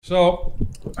So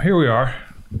here we are.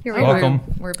 Welcome.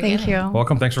 We're beginning. Thank you.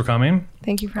 Welcome. Thanks for coming.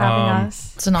 Thank you for having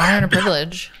us. It's an honor and a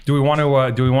privilege. Do we want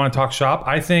to talk shop?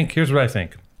 I think here's what I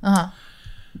think.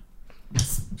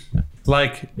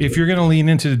 Like if you're gonna lean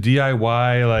into the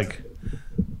DIY, like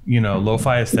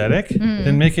lo-fi aesthetic,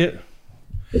 then make it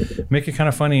kind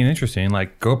of funny and interesting.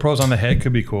 Like GoPros on the head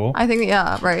could be cool. I think,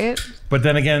 yeah, right? But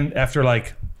then again, after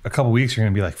like a couple weeks, you're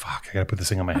gonna be like, "Fuck, I gotta put this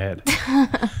thing on my head."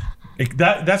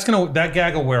 That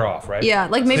gag will wear off, right? Yeah,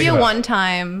 like maybe Think a about one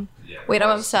time. Wait,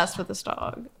 I'm obsessed with this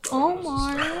dog.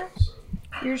 Omar,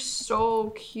 you're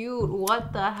so cute.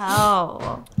 What the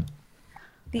hell?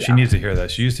 She needs to hear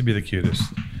that. She used to be the cutest.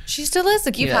 She still is the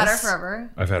You've cutest. had her forever.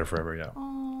 I've had her forever. Yeah.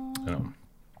 I know.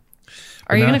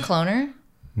 Are you now- gonna clone her?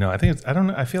 No, I think it's. I don't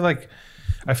know. I feel like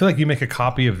you make a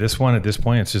copy of this one at this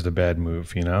point. It's just a bad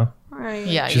move, Right.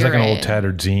 Yeah, She's you're like an right. old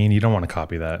tattered zine. You don't want to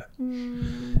copy that.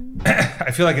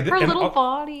 I feel like Her and- little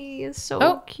body is so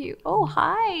Oh. cute. Oh,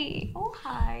 hi. Oh,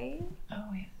 hi. Oh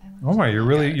wait. Omar, you're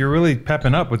really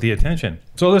pepping up with the attention.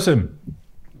 So listen,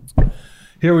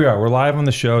 here we are. We're live on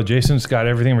the show. Jason's got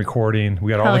everything recording. We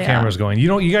got all Hell the yeah. cameras going.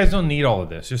 You guys don't need all of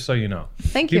this, just so you know.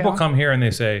 Thank you. People come here and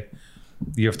they say,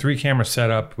 you have 3 cameras set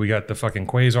up. We got the fucking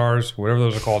quasars, whatever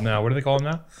those are called now. What do they call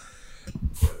them now?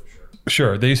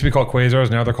 Sure. They used to be called quasars.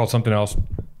 Now they're called something else.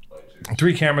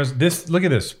 3 cameras. Look at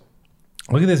this.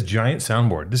 Look at this giant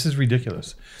soundboard. This is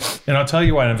ridiculous. And I'll tell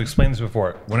you why. And I've explained this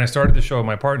before. When I started the show with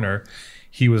my partner,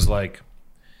 he was like,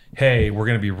 hey, we're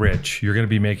going to be rich. You're going to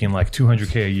be making like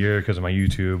 $200K a year because of my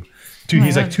YouTube. Dude,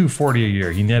 he's like $240 a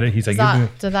year. He netted. He's like,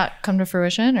 Did that come to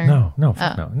fruition or no.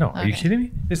 Are you kidding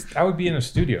me? I would be in a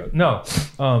studio. No.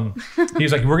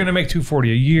 He's like, we're going to make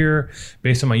 $240 a year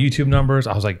based on my YouTube numbers.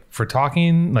 I was like, for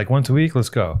talking like once a week, let's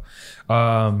go.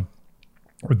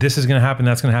 This is going to happen.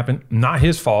 That's going to happen. Not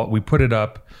his fault. We put it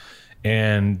up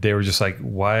and they were just like,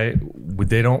 why?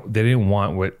 They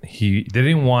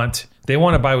want they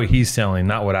want to buy what he's selling,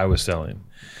 not what I was selling.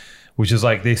 Which is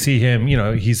like they see him,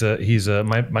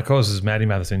 my co-host is Maddie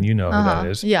Matheson, who that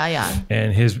is. Yeah.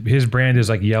 And his brand is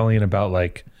like yelling about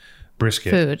like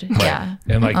brisket. Food. Right. Yeah.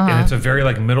 And like and it's a very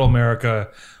like middle America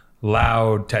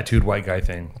loud tattooed white guy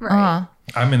thing. Right.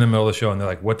 I'm in the middle of the show and they're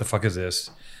like, what the fuck is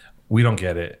this? We don't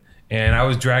get it. And I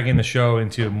was dragging the show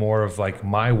into more of like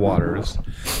my waters.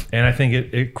 And I think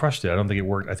it crushed it. I don't think it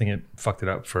worked. I think it fucked it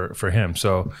up for him.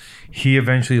 So he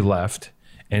eventually left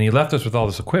and he left us with all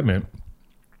this equipment,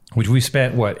 which we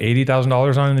spent what,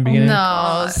 $80,000 on in the beginning?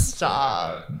 No,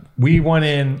 stop. We went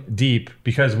in deep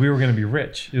because we were going to be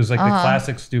rich. It was like the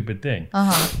classic stupid thing.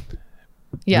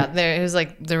 Yeah, it was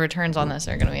like the returns on this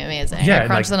are gonna be amazing. Yeah, I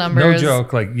crunched like, the numbers. no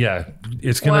joke. Like, yeah,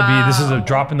 it's going to be, this is a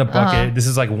drop in the bucket. This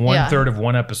is like 1/3 of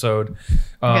one episode.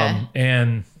 Okay.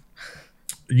 And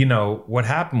what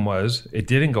happened was it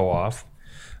didn't go off.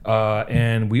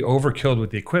 And we overkilled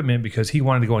with the equipment because he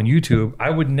wanted to go on YouTube. I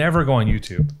would never go on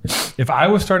YouTube. If I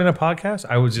was starting a podcast,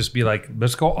 I would just be like,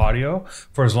 let's go audio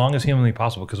for as long as humanly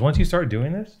possible. Because once you start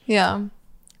doing this, Yeah.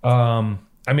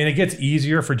 I mean, it gets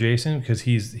easier for Jason because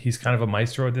he's kind of a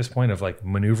maestro at this point of like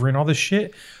maneuvering all this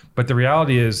shit. But the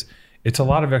reality is, it's a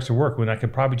lot of extra work when I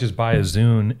could probably just buy a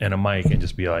Zune and a mic and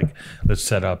just be like, let's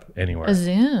set up anywhere. A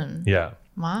Zune. Yeah.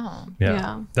 Wow.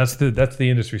 Yeah. That's the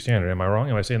industry standard. Am I wrong?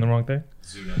 Am I saying the wrong thing?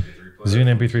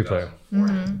 Zune MP3 player.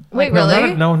 Wait, No,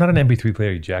 really? not an MP3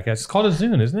 player, you jackass. It's called a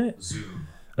Zune, isn't it?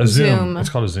 A Zoom. Zoom. It's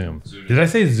called a Zoom. Did I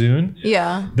say Zune?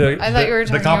 Yeah. I thought you were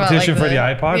talking the competition about, for the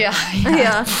like, iPod? Yeah.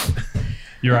 Yeah.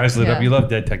 Your eyes lit up. Yeah. You love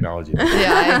dead technology.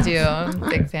 Yeah, I do. I'm a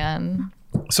big fan.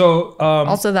 So,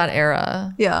 Also that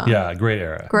era. Yeah. yeah, great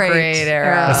era. Great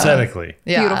era. Aesthetically.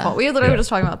 Yeah. Beautiful. We literally Yeah. were just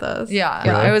talking about this. Yeah.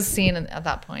 Really? I was seen at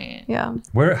that point. Yeah.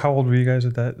 How old were you guys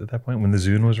at that point when the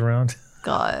Zune was around?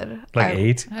 God. Like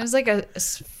 8? I was like a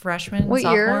freshman, What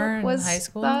sophomore year in was high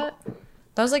school. that?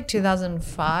 That was like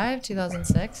 2005,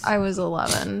 2006. I was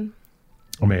 11.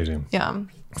 Amazing. Yeah.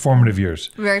 Formative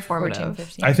years. Very 14, formative.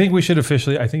 15. I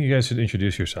think you guys should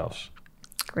introduce yourselves.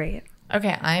 Great.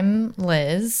 Okay, I'm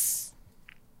Liz.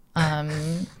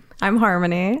 I'm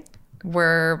Harmony.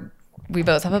 We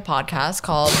both have a podcast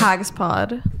called Hags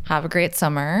Pod. Have a Great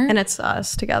Summer. And it's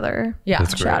us together. Yeah.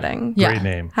 That's great. Chatting. Yeah. Great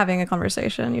name. Having a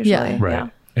conversation usually. Yeah. Right. Yeah.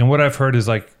 And what I've heard is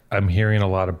like, I'm hearing a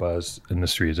lot of buzz in the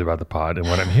streets about the pod. And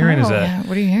what I'm hearing is that Yeah.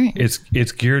 What are you hearing?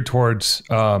 it's geared towards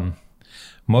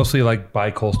mostly like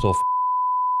bi-coastal.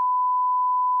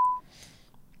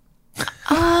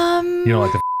 You know,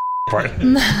 like the part.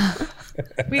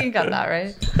 We can cut that,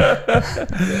 right?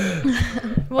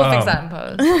 We'll fix that in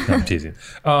post. No, I'm teasing.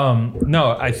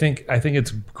 No, I think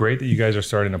it's great that you guys are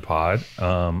starting a pod.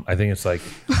 I think it's like,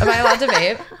 Am I allowed to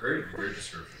vape? Great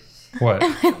description. What?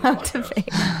 Allowed to vape.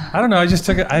 I don't know. I just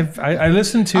took it. I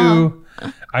listened to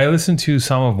I listened to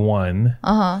some of one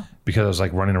because I was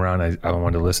like running around. I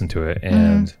wanted to listen to it,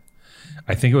 and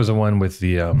I think it was the one with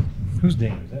the who's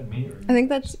dinging? Is that me? Or I think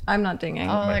that's. I'm not dinging.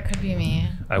 Oh, that could be me.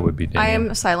 I would be dinging. I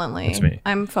am silently. It's me.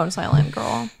 I'm phone silent,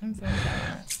 girl. I'm so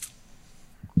sad.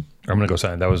 I'm gonna go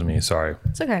silent. That was me. Sorry.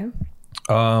 It's okay.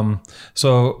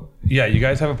 So yeah, you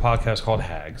guys have a podcast called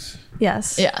Hags,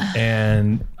 Yes. Yeah.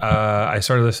 and I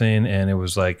started listening, and it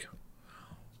was like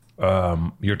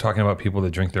you're talking about people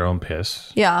that drink their own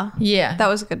piss. Yeah. Yeah. That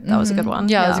was a good. That was a good one.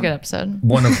 Yeah, that was a good episode.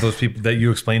 One of those people that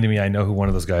you explained to me, I know who one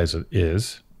of those guys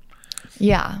is.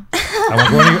 Yeah.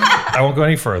 I won't go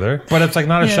any further, but it's like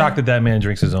not a shock that man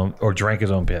drinks his own or drank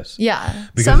his own piss. Yeah.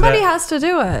 Because Somebody that- has to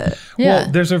do it. Yeah.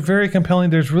 Well, there's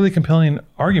really compelling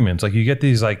arguments. Like you get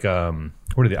these like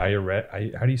what are the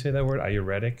Ayurvedic? How do you say that word?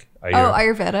 Ayurvedic. Oh,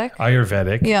 Ayurvedic.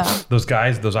 Ayurvedic. Yeah. Those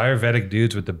guys, those Ayurvedic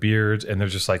dudes with the beards, and they're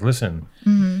just like, listen,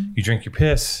 you drink your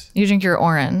piss, You drink your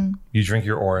Orin. you drink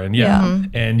your Orin, yeah, Yeah.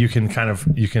 and you can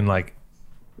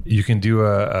do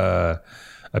a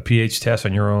pH test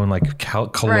on your own like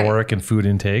caloric and food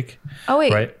intake. Oh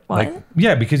wait. Right? What? Like,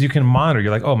 yeah, because you can monitor.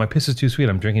 You're like, oh, my piss is too sweet.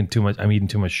 I'm drinking too much. I'm eating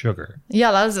too much sugar.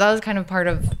 Yeah, that was kind of part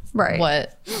of Right.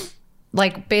 what,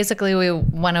 basically we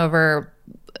went over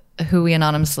who we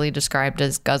anonymously described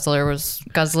as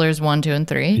guzzlers 1, 2, and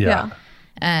 3. Yeah.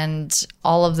 And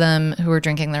all of them who were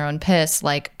drinking their own piss,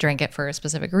 drank it for a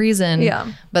specific reason.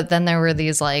 Yeah. But then there were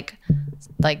these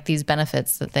these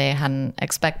benefits that they hadn't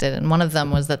expected. And one of them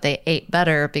was that they ate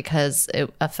better because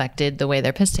it affected the way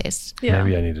their piss tastes. Yeah.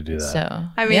 Maybe I need to do that. So,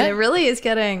 I mean, yeah. it really is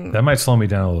getting That might slow me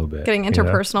down a little bit. getting you know?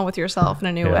 interpersonal with yourself in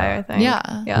a new Yeah. way. I think.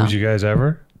 Yeah. Yeah. Would you guys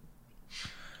ever?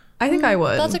 I think I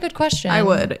would. That's a good question. I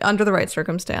would under the right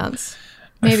circumstance.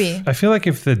 Maybe. I feel like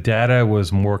if the data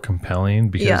was more compelling,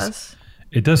 because Yes.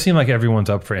 it does seem like everyone's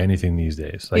up for anything these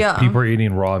days. Like Yeah. people are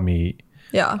eating raw meat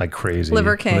Yeah. like crazy.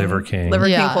 Liver King. Liver King. Liver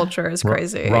King Yeah. culture is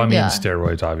crazy. Raw meat Yeah. and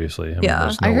steroids, obviously. Yeah.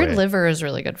 there's no I heard way. liver is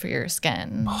really good for your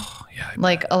skin.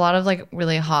 Yeah, A lot of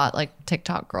really hot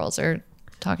TikTok girls are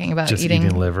talking about Just eating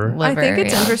eating liver? I think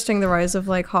it's yeah. interesting the rise of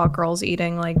hot girls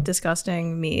eating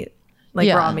disgusting meat,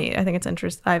 Yeah. raw meat. I think it's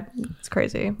interesting. It's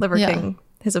crazy. Liver Yeah. King,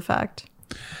 his effect.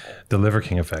 the Liver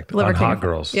King effect Liver on King hot effect.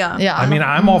 girls. Yeah. Yeah. I mean,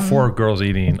 I'm all for girls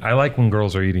eating. I like when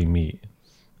girls are eating meat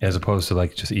as opposed to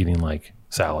just eating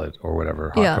salad or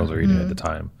whatever hot Yeah. girls are eating at the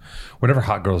time. Whatever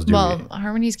hot girls do Well, eat.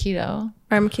 Harmony's keto.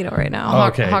 I'm keto right now. Oh,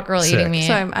 okay. Hot girl Sick. eating meat.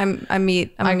 So I'm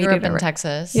meat. I'm a I meat grew up eater. in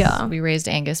Texas. Yeah. We raised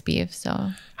Angus beef, so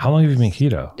How long have you been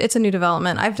keto? It's a new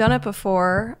development. I've done it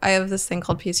before. I have this thing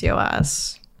called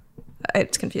PCOS.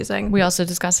 It's confusing. we also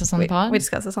discussed this on the pod. We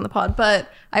discussed this on the pod, but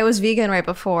I was vegan right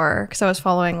before because I was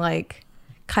following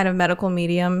kind of medical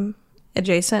medium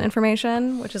adjacent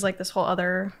information, which is this whole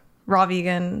other raw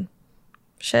vegan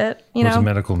shit. You What's a know,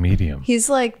 medical medium? he's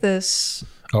this.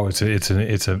 Oh, it's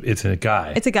a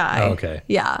guy. It's a guy. Oh, okay.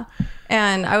 Yeah,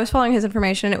 and I was following his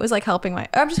information. And it was helping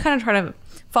I'm just kind of trying to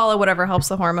follow whatever helps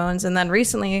the hormones. And then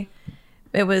recently,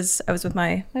 I was with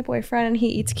my boyfriend and he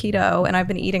eats keto, and I've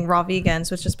been eating raw vegan,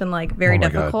 so it's just been very Oh my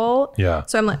God. difficult. Yeah.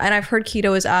 So and I've heard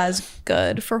keto is as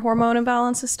good for hormone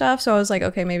imbalance and stuff. So I was like,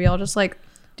 okay, maybe I'll just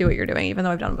do what you're doing, even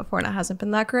though I've done it before and it hasn't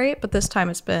been that great. But this time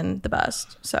it's been the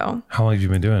best. So How long have you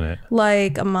been doing it?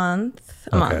 a month.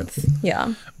 A Okay. month.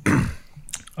 Yeah.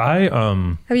 I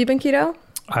Have you been keto?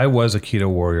 I was a keto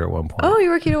warrior at one point. Oh, you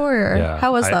were a keto warrior. Yeah.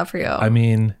 How was that for you? I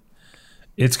mean,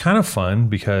 it's kind of fun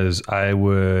because I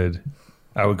would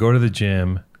go to the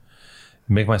gym,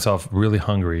 make myself really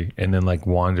hungry, and then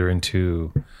wander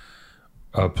into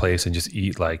a place and just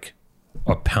eat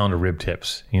a pound of rib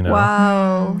tips,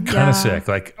 wow. kind of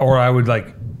sick. Or I would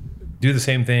do the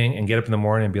same thing and get up in the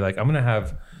morning and be like, I'm going to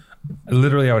have,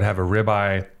 literally I would have a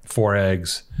ribeye, 4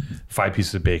 eggs, 5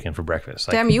 pieces of bacon for breakfast.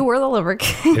 Damn, you were the liver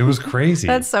king. It was crazy.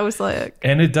 That's so slick.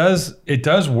 And it does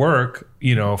work,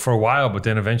 for a while, but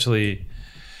then eventually,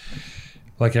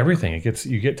 everything,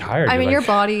 you get tired. I You're mean, like, your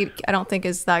body, I don't think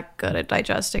is that good at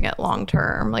digesting it long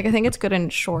term. I think it's good in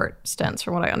short stints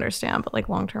from what I understand, but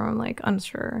long term, I'm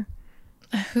unsure.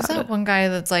 Who's that one guy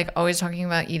that's always talking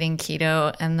about eating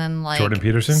keto and then Jordan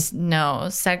Peterson? No,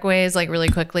 segues really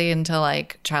quickly into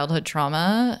childhood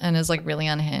trauma and is really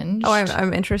unhinged. Oh,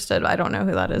 I'm interested. I don't know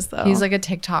who that is though. He's a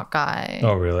TikTok guy.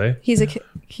 Oh, really? he's a keto.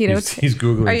 He's Are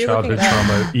Googling you childhood looking at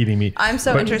trauma eating meat. I'm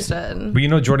so But- interested.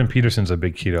 But Jordan Peterson's a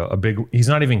big keto, he's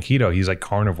not even keto. He's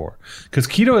carnivore. Because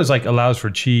keto is allows for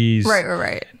cheese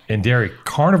Right. and dairy.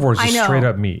 Carnivore is I just know. straight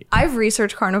up meat. I've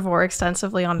researched carnivore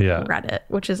extensively on Yeah. Reddit,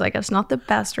 which is, I guess, not the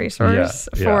best resource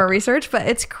Yeah, for yeah. research, but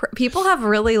it's people have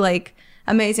really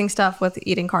amazing stuff with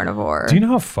eating carnivore. Do you know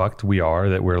how fucked we are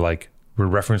that we're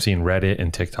we're referencing Reddit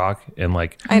and TikTok and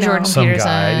like I know. Jordan some Peterson,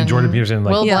 guy, Jordan Peterson,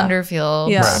 like Will Yeah. Blunderfield.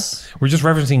 Yeah. right. We're just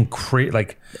referencing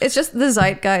like, It's just the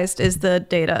zeitgeist is the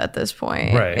data at this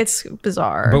point. Right. It's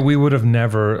bizarre. but we would have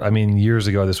never. I mean, years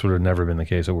ago, this would have never been the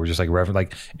case. So we're just like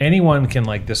like anyone can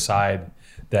like decide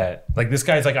that like this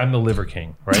guy's like I'm the liver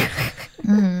king, right?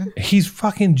 He's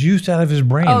fucking juiced out of his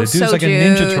brain. Oh, The dude's so like a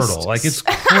ninja juiced. turtle. Like it's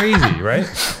crazy, right?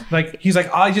 Like he's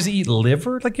like, I just eat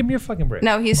liver. Like give me a fucking break.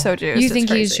 no, he's so juiced. You It's think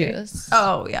he's crazy. juice?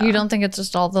 Oh yeah. You don't think it's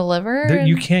just all the liver?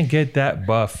 You can't get that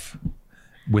buff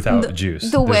without juice.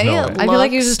 the There's way no it I feel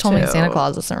like you looks just told me too. Santa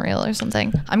Claus isn't real or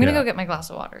something. I'm gonna Yeah. go get my glass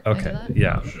of water. Can I do Okay. that?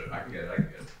 Yeah. I can get it.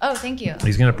 Oh, thank you.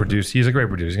 He's gonna produce. He's a great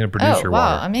producer. He's gonna produce Oh, your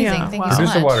wow, water. amazing. Yeah, Thank wow. you so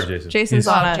Produce much. the water, Jason. Jason's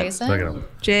He's- on Wow, it. Jason. Look at him.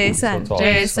 Jason. So tall.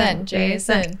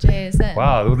 Jason.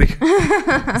 Wow,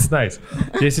 it's nice.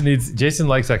 Jason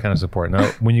likes that kind of support. Now,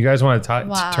 when you guys want to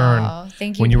Wow. turn,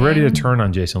 Thank you, when you're ready to Pam. turn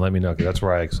on Jason, let me know because that's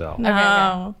where I excel.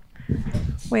 No.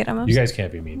 Wait, I'm You upset. guys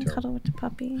can't be mean to him. Cuddle with the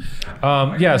puppy.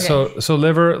 Yeah. So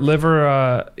liver.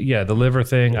 Yeah, the liver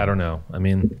thing. I don't know. I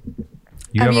mean,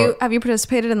 Have you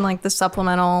participated in like the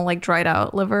supplemental like dried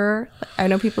out liver? I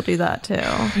know people do that too.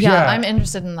 Yeah, Yeah. I'm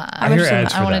interested in that. I hear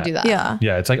ads I for want that. to do that. Yeah.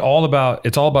 Yeah, it's like all about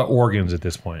organs at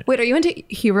this point. Wait, are you into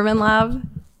Huberman Lab?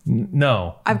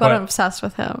 No, I've gotten but- obsessed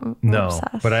with him. I'm No,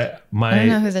 obsessed. but I don't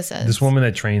know who this is. This woman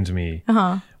that trains me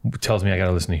tells me I got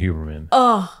to listen to Huberman.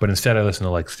 But instead I listen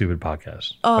to like stupid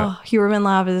podcasts. Huberman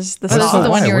Lab is the This is so the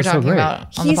one why? you were What's so talking great?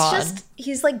 about on the pod.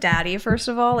 he's like daddy, first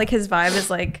of all. Like his vibe is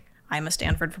like, I'm a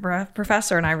Stanford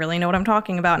professor and I really know what I'm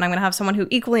talking about. And I'm going to have someone who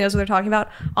equally knows what they're talking about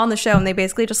on the show. And they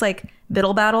basically just like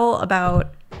biddle battle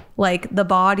about like the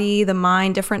body, the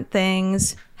mind, different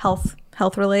things, health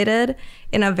related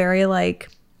in a very like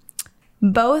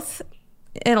both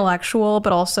intellectual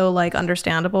but also like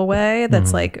understandable way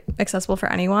that's like accessible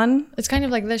for anyone. It's kind of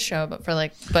like this show,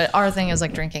 but our thing is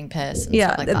like drinking piss. And Yeah,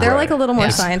 stuff like that. they're like a little more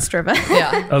Yeah. science driven.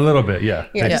 Yeah. A little bit, yeah.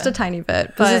 Yeah, just Yeah. a tiny bit.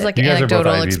 This But is like You guys are both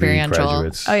anecdotal, Ivy League experiential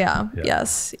graduates. oh yeah, Yeah.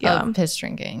 yes, yeah, of piss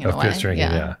drinking in Of a way. piss drinking,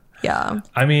 yeah. yeah.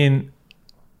 I mean,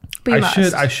 But you I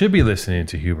must. should be listening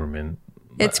to Huberman.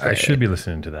 It's I great. should be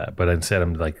listening to that, but instead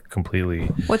I'm like completely.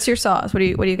 What's your sauce? What do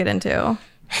you get into?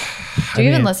 Do you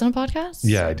even mean- listen to podcasts?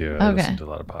 Yeah, I do. I Okay. listen to a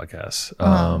lot of podcasts.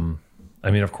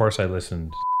 I mean, of course, I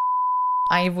listened.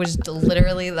 I was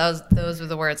literally those were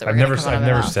the words that were I've going never to come out I've of my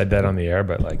never mouth. said that on the air,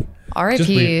 but like R.I.P. Just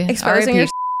leave. Exposing R.I.P.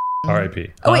 your.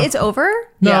 R.I.P. Oh wait, it's over.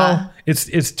 no, Yeah.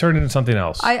 it's turned into something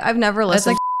else. I've never It's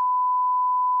listened. like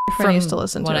My friend used to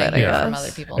listen to what it. I I hear guess. from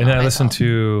other people. and then not I listen myself.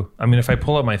 to. I mean, if I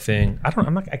pull up my thing, I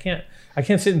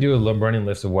can't sit and do a running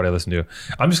list of what I listen to.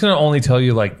 I'm just gonna only tell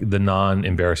you like the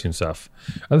non-embarrassing stuff.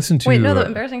 I listen to. Wait, no, the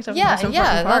embarrassing stuff. Yeah, is the most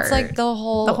yeah, important that's part. like the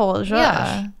whole zhuzh.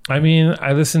 Yeah, I mean,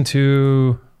 I listen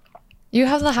to. you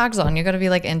have the hags on. You got to be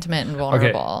like intimate and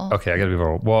Okay, vulnerable. okay, I gotta be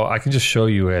vulnerable. Well, I can just show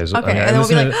you as. Okay, I and then we'll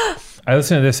be listen like, to, I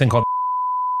listen to this thing called,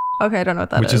 Okay, I don't know what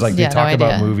that is. which is like they Yeah, no talk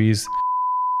about idea. movies.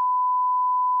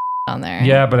 On there.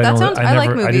 Yeah, but That I sounds- don't. I like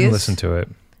I didn't movies. listen to it.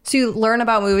 So you learn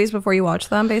about movies before you watch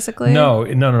them, basically. No.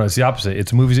 It's the opposite.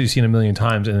 It's movies that you've seen a million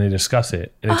times, and they discuss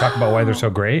it, and they talk about why they're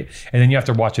so great, and then you have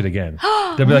to watch it again.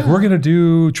 They'll be like, "We're gonna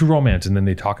do True Romance," and then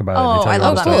they talk about it. Oh, And they tell I you love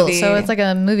all the that stuff. movie. So it's like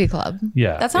a movie club.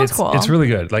 Yeah, That sounds it's, cool. It's really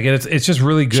good. Like it's just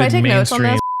really good Should I take notes on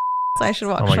mainstream. this? I should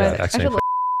watch. Oh my should god, I actually, should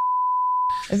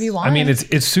If you want. I mean,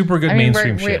 it's super good I mean,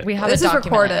 mainstream we're- shit. we have this it is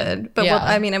documented. recorded, but Yeah.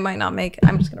 I mean, it might not make.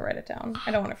 I'm just gonna write it down. I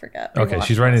don't want to forget. Okay,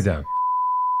 she's writing it down.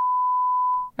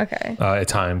 Okay. At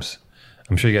times,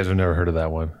 I'm sure you guys have never heard of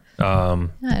that one. I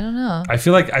don't know. I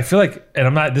feel like, and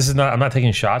I'm not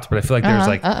taking shots, but I feel like there's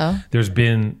like, there's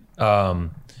been,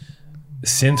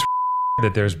 since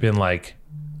that there's been like,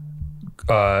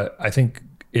 I think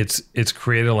it's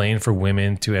created a lane for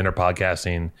women to enter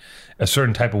podcasting. A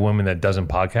certain type of woman that doesn't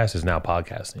podcast is now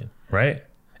podcasting, right?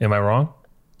 Am I wrong?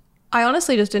 I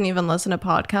honestly just didn't even listen to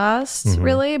podcasts Mm-hmm.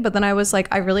 really, but then I was like,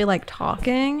 I really like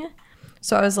talking.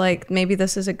 So I was like, maybe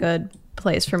this is a good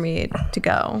place for me to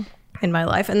go in my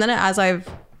life. And then as I've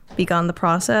begun the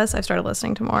process, I've started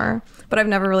listening to more, but I've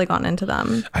never really gotten into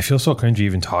them. I feel so cringy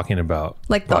even talking about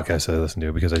Like the- podcasts that I listen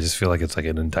to because I just feel like it's like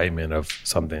an indictment of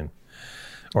something.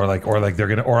 Or like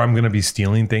I'm gonna be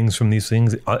stealing things from these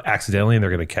things accidentally, and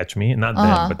they're gonna catch me. Not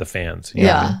them, but the fans. You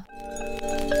know what I mean?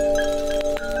 Yeah.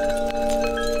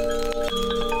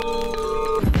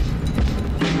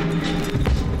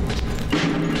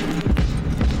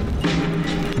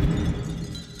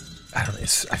 I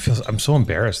don't. I'm so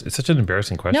embarrassed. It's such an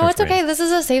embarrassing question. No, it's for me. okay. This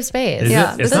is a safe space. Is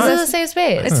Yeah, it? this It's This not. is a safe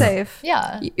space. It's safe.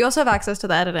 Yeah. You also have access to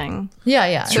the editing. Yeah,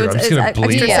 yeah. True. I'm it's- just gonna it's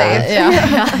bleep extra that.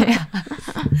 safe.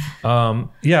 Yeah.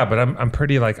 Yeah, but I'm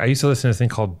pretty like I used to listen to this thing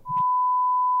called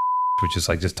which is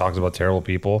like just talks about terrible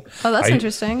people. Oh, that's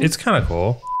interesting. It's kind of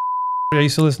cool. I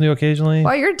used to listen to occasionally.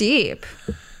 Wow, you're deep.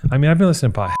 I mean, I've been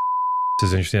listening to podcasts.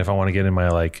 Is interesting if I want to get in my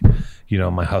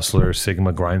my hustler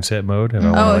Sigma grind set mode and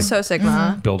I want to so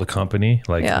Sigma. build a company.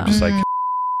 Like Yeah. I'm just like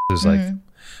is like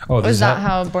oh, Was that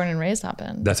how Born and Raised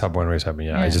happened? that's how Born and Raised happened.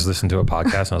 Yeah. I just listened to a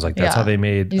podcast and I was like, that's Yeah. how they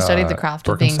made. You studied the craft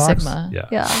of being Birkenstocks. Sigma. Yeah.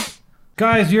 Yeah.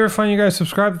 Guys, do you ever find you guys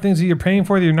subscribe to things that you're paying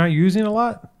for that you're not using a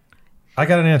lot? I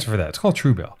got an answer for that. It's called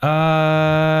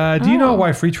Truebill. Do you know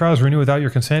why free trials renew without your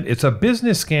consent? It's a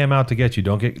business scam out to get you.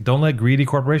 Don't let greedy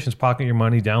corporations pocket your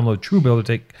money. Download Truebill to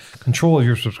take control of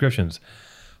your subscriptions.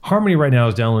 Harmony right now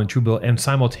is downloading Truebill and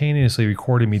simultaneously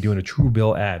recording me doing a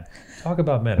Truebill ad. Talk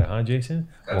about meta, huh, Jason?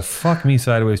 Well, fuck me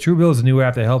sideways. Truebill is a new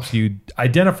app that helps you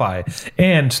identify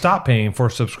and stop paying for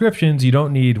subscriptions you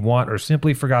don't need, want, or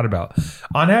simply forgot about.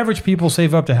 On average, people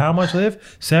save up to how much,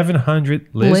 Liv? 700.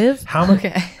 Liz? Liv? How much?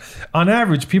 Okay. On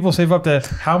average, people save up to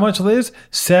how much, Liz?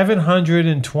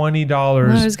 $720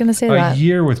 I was gonna say a that.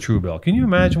 year with Truebill. Can you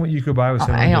imagine what you could buy with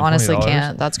 $720? I honestly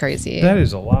can't. That's crazy. That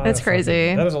is a lot. It's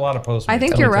crazy. That is a lot of Postmates. I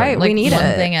think let you're me tell right. you. We need one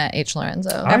it. thing at H.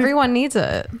 Lorenzo. Everyone needs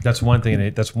it. That's one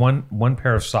thing. That's one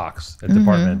pair of socks at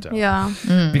Departamento. Yeah.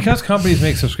 Because companies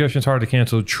make subscriptions hard to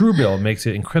cancel, Truebill makes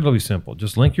it incredibly simple.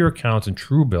 Just link your accounts and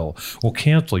Truebill will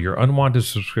cancel your unwanted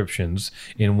subscriptions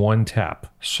in one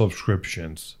tap.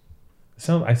 Subscriptions.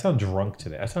 I sound drunk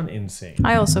today. I sound insane.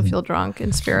 I also feel drunk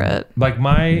in spirit. Like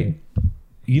when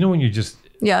you just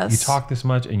Yes. you talk this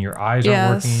much and your eyes Yes,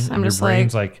 aren't working and I'm your just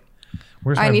brain's like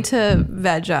where's I my need to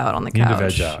veg out on the couch. need to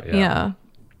veg out, yeah.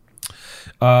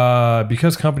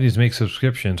 Because companies make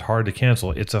subscriptions hard to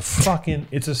cancel, it's a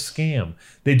scam.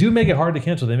 They do make it hard to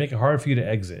cancel. They make it hard for you to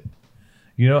exit.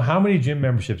 You know, how many gym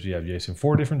memberships do you have, Jason?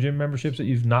 4 different gym memberships that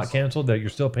you've not canceled that you're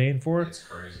still paying for? It's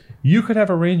crazy. You could have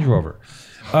a Range Rover.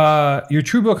 Your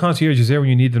Truebill concierge is there when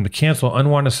you need them to cancel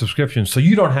unwanted subscriptions, so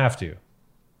you don't have to.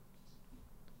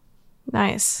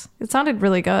 Nice. It sounded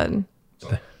really good.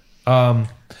 Um,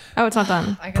 Oh, it's not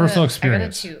done. Personal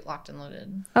experience. I got a toot locked and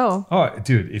loaded. Oh. Oh,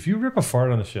 dude, if you rip a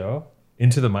fart on the show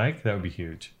into the mic, that would be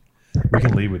huge. We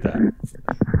can lead with that.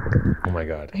 Oh my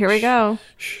God. Here we go.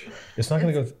 Shh. It's not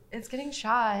going to go. It's getting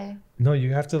shy. No,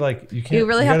 you have to you can't. You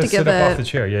really have gotta to give sit up it- off the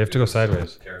chair. You have to go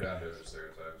sideways. Tear down those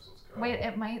stereotypes. Let's go. Wait,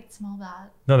 it might smell bad.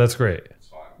 No, that's great. It's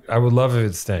fine. I would love if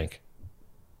it stank.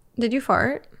 Did you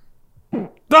fart? Good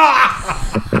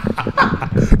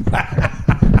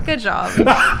job.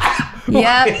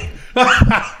 Yep.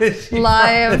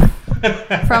 Live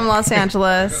from Los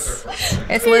Angeles.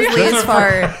 It's Leslie's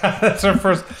fart. That's our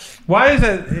first. Why is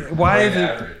it? Why is Right it?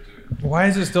 after it, too. Why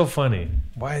is it still funny?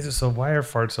 Why is it so? Why are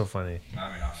farts so funny? I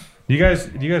mean, You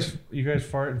guys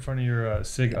fart in front of your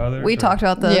sig other? We talked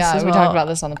about this. Yeah, as we well. talked about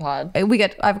this on the pod.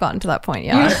 I've gotten to that point.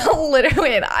 Yeah.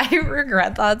 Literally, and I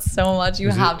regret that so much. You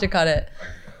have to cut it.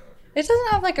 It doesn't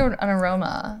have like an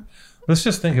aroma. Let's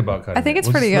just think about cutting. I think it. it's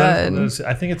pretty good.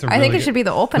 I think it's. I think it should be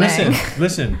the opening.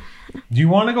 Listen. Do you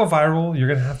want to go viral? You're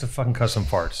gonna have to fucking cut some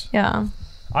farts. Yeah.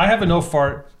 I have a no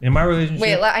fart in my relationship.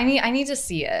 Wait, I need to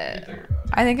see it.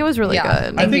 I think it was really Yeah.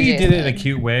 good. I think you did it in a Jason.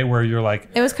 cute way where you're like.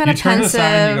 It was kind you of turn to the side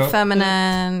and you pensive, go,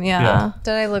 feminine. Yeah. Yeah.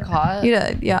 Did I look hot? You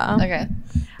did. Yeah. Okay.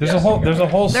 There's a whole. There's a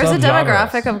subgenre.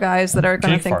 demographic of guys that are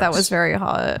going to Cake think that farts. was very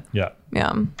hot. Yeah.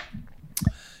 Yeah.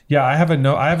 Yeah, I have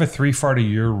a 3 fart a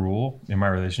year rule in my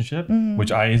relationship,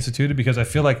 which I instituted because I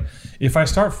feel like if I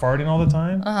start farting all the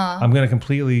time, I'm going to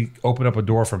completely open up a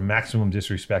door for maximum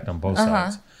disrespect on both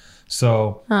sides.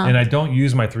 So, and I don't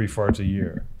use my 3 farts a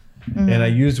year. And I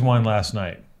used one last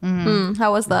night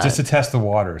How was that? just to test the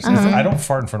waters. I don't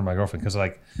fart in front of my girlfriend because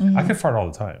I can fart all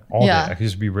the time, all Yeah. day. I could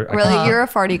just be Really, you're a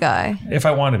farty guy. if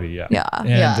I want to be, yeah. Yeah. And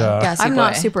Gassy I'm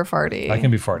not boy. super farty. I can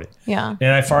be farty. Yeah.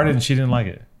 And I farted and she didn't like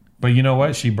it. But you know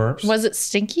what? She burps. Was it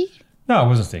stinky? No, it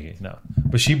wasn't stinky. No,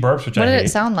 but she burps, which What I did hate. it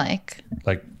sound like?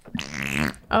 Like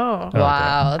Oh.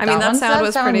 Wow. I mean, that sound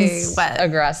was pretty sounds wet.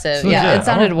 aggressive. So, Yeah, it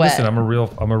sounded wet. Listen, I'm a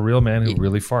real man who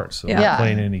really farts. So I'm Yeah. not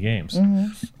playing any games.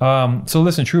 So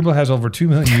listen, Truebill has over 2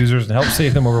 million users and helps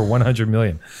save them over 100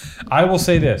 million. I will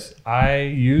say this: I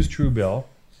use Truebill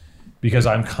because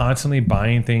I'm constantly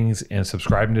buying things and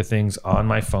subscribing to things on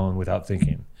my phone without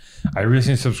thinking. I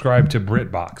recently subscribed to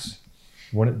BritBox,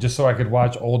 just so I could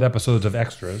watch old episodes of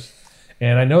extras.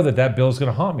 And I know that bill is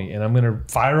going to haunt me, and I'm going to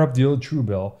fire up the old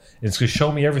Truebill. It's going to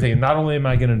show me everything. And not only am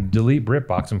I going to delete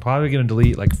BritBox, I'm probably going to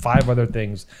delete like 5 other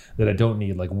things that I don't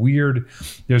need. Like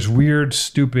there's weird,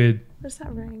 stupid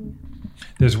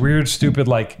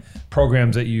like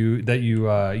programs that you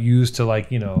use to like,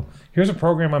 here's a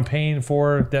program I'm paying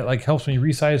for that like helps me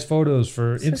resize photos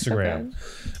for Instagram.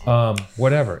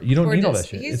 Whatever. You don't need all that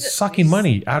shit. It's sucking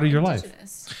money out of your life.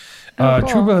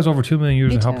 Truebill has over 2 million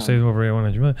users and helped too. save over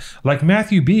 100 million. Like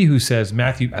Matthew B, who says,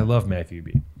 I love Matthew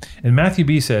B. And Matthew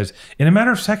B says, in a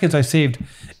matter of seconds, I saved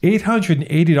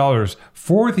 $880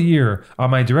 for the year on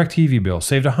my DirecTV bill,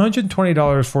 saved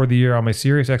 $120 for the year on my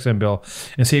SiriusXM bill,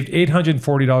 and saved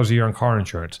 $840 a year on car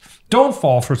insurance. Don't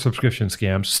fall for subscription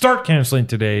scams. Start canceling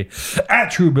today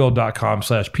at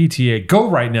Truebill.com/PTA. Go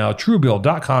right now,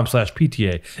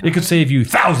 Truebill.com/PTA. It could save you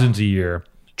thousands a year.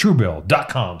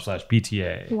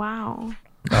 Truebill.com/PTA. Wow.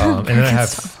 And then I have,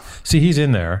 see, he's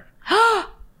in there.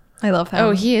 I love him.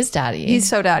 Oh, he is daddy. He's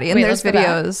so daddy. And Wait, there's let's go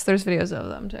back. videos. There's videos of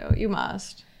them too. You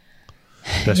must.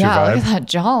 That's yeah, your look vibe. at that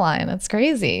jawline. It's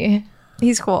crazy.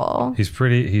 He's cool. He's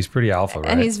pretty alpha, right?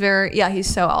 And he's he's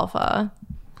so alpha.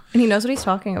 And he knows what he's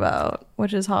talking about,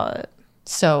 which is hot.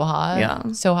 So hot.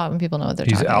 Yeah. So hot when people know what they're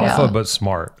He's talking alpha about. but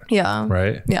smart, Yeah.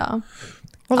 right? Yeah.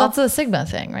 Well, that's the Sigma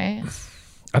thing, right?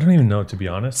 I don't even know, to be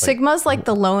honest. Like, Sigma's like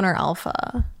the loner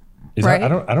alpha. is right?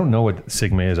 that, I don't know what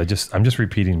Sigma is. I'm just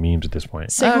repeating memes at this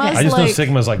point. Sigma's I just know like,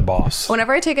 Sigma's like boss.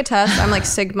 whenever I take a test, I'm like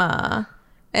Sigma.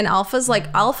 And alpha's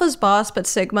boss, but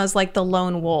Sigma's like the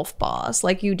lone wolf boss.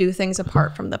 Like you do things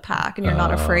apart from the pack and you're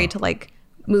not afraid to like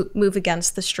move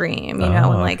against the stream, you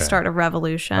know, and like okay. start a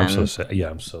revolution. I'm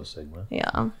so Sigma.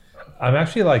 Yeah. I'm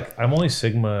actually like, I'm only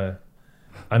Sigma.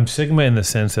 I'm Sigma in the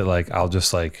sense that like I'll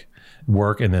just like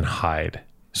work and then hide.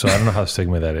 So I don't know how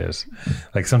Sigma that is.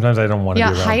 Like sometimes I don't want to Yeah,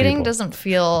 be around hiding people. doesn't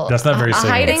feel. That's not very Sigma.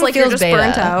 Hiding It's like feels you're just beta.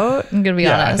 burnt out. I'm gonna be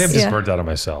Yeah, I think honest. I'm just Yeah. burnt out on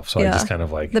myself. So I Yeah. just kind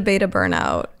of like The beta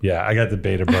burnout. yeah, I got the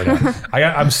beta burnout.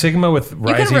 I'm Sigma with You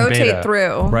rising can rotate beta,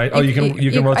 through. right? Oh, you can rotate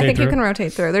I think through. you can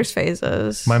rotate through. There's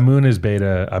phases. My moon is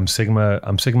beta. I'm Sigma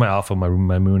alpha. My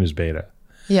moon is beta.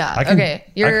 Yeah. I can- okay.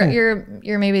 I can-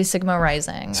 You're maybe Sigma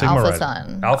rising. Sigma Alpha rising.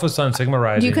 sun. Alpha sun, Sigma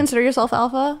rising. Do you consider yourself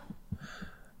alpha?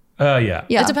 Yeah.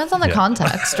 Yeah. It depends on the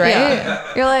context, right?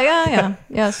 Yeah. You're like, yeah.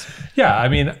 Yes. Yeah, I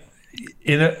mean,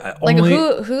 in a Like only.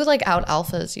 who like out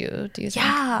alphas you? Do you think?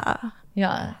 Yeah.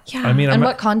 Yeah. Yeah. I mean, In I'm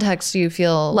what context do you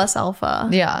feel? less alpha.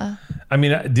 Yeah. I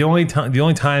mean, the only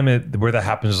time where that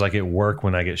happens is like at work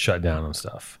when I get shut down and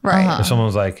stuff. Right. Uh-huh. If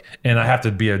someone's like, and I have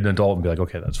to be an adult and be like,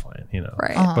 okay, that's fine, you know.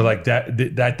 Right. But like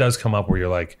that does come up where you're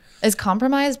like, Is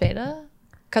compromise beta?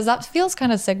 Because that feels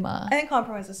kind of Sigma. I think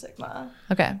compromise is Sigma.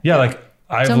 Okay. yeah, like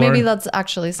I've So learned, maybe that's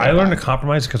actually Sigma. I learned to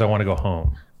compromise because I want to go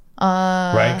home.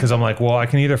 Right? Because I'm like, well, I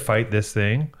can either fight this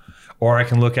thing or I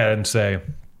can look at it and say,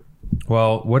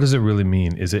 well, what does it really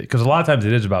mean? Is it because a lot of times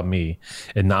it is about me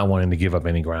and not wanting to give up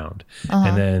any ground.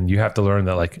 And then you have to learn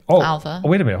that like, Alpha. oh,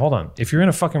 wait a minute, hold on. If you're in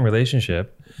a fucking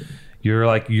relationship,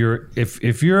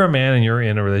 if you're a man and you're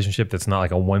in a relationship that's not like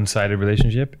a one-sided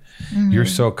relationship, you're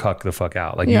so cuck the fuck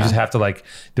out. Like you Yeah. just have to like,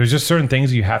 there's just certain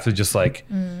things you have to just like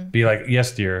be like,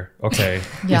 yes, dear, okay.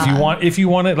 Yeah. If you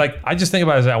want it, like I just think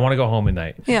about it as I want to go home at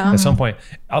night. Yeah. At some point,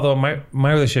 although my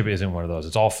relationship isn't one of those.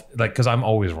 It's all like because I'm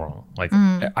always wrong. Like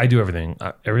I do everything.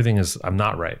 Everything is I'm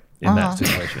not right in that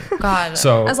situation. God.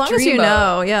 So As long as you Dreamboat.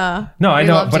 know, yeah. no, I We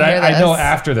know, love but to hear I know this.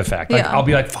 after the fact. Like Yeah. I'll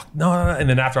be like, fuck, no, and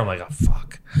then after I'm like, oh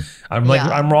fuck. I'm like, Yeah.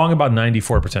 I'm wrong about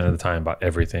 94% of the time about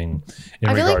everything in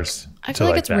I feel like regards I to feel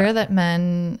like like it's that. rare that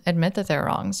men admit that they're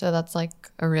wrong. So that's like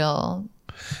a real.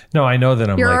 No, I know that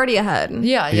I'm You're like, already ahead.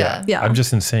 Yeah. Yeah. Yeah. I'm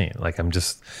just insane. Like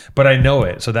but I know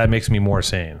it, so that makes me more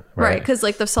sane. Right. Right. Because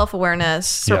like the self-awareness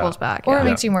circles back. Or yeah. it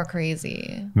makes you more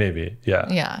crazy. Maybe. Yeah.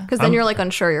 Yeah. Because then you're like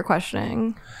unsure, you're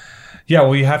questioning. Yeah,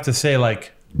 well, you have to say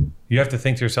like, you have to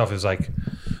think to yourself is like,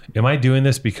 am I doing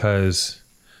this because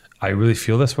I really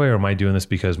feel this way, or am I doing this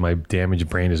because my damaged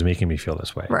brain is making me feel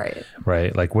this way? Right.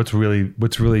 Right. Like what's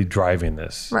really driving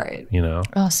this? Right. You know?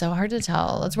 Oh, so hard to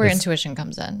tell. That's where intuition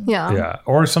comes in. Yeah. Yeah.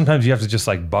 Or sometimes you have to just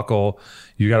like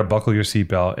you got to buckle your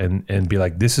seatbelt and be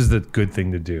like, this is the good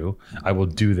thing to do. I will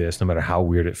do this no matter how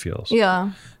weird it feels.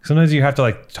 Yeah. Sometimes you have to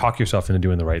like talk yourself into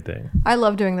doing the right thing. I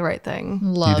love doing the right thing.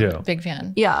 Love. You do. Big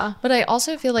fan. Yeah. But I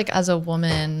also feel like as a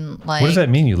woman, like What does that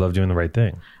mean? You love doing the right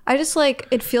thing? I just like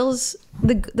it feels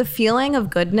the feeling of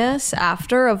goodness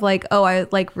after of like, oh, I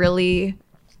like really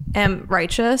am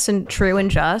righteous and true and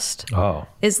just Oh.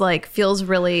 is like feels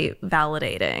really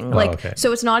validating. Like okay.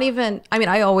 so it's not even I mean,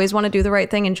 I always want to do the right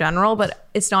thing in general, but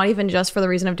it's not even just for the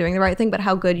reason of doing the right thing, but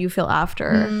how good you feel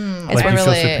after. It's Like you feel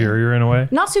really- superior in a way?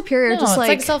 not superior, No, just it's like,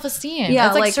 like self-esteem. Yeah,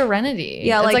 It's like like- serenity.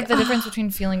 yeah, It's like, like the difference between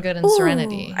feeling good and "Ooh,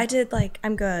 serenity. I did like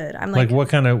I'm good. I'm Like like what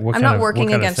kind of I'm not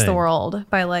working against the world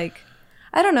by like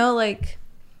I don't know, like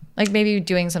Like maybe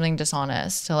doing something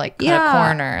dishonest to like cut Yeah. a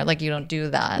corner. Like you don't do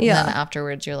that. Yeah. And then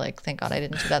afterwards you're like, thank God I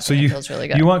didn't do that. So thing. you It feels really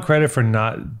good. You want credit for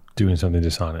not doing something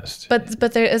dishonest. but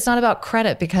it's not about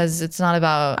credit because it's not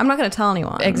about I'm not going to tell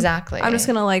anyone. exactly. I'm just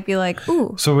going to like be like,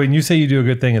 ooh. So when you say you do a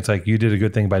good thing, it's like you did a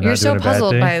good thing by You're not so doing a bad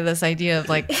puzzled thing. by this idea of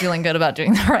like feeling good about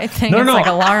doing the right thing. No, It's no. like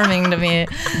alarming to me.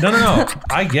 No.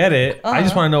 I get it. I Uh-huh.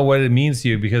 just want to know what it means to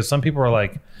you because some people are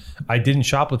like, I didn't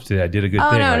shoplift today. I did a good Oh,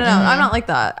 thing. no, Like, no. I'm not like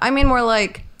that. I mean more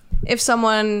like if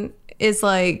someone is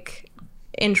like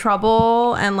in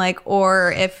trouble and like,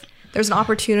 or if there's an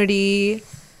opportunity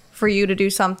for you to do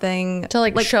something To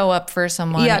like show up for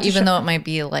someone, Yeah, to even show- though it might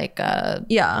be like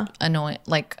yeah. annoying,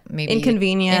 like maybe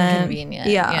Inconvenient.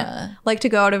 Yeah. Yeah. Like to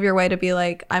go out of your way to be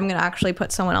like, I'm going to actually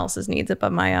put someone else's needs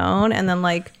above my own. And then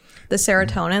like the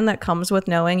serotonin that comes with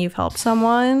knowing you've helped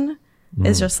someone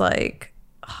is just like,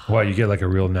 wow, you get like a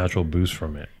real natural boost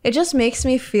from it. it just makes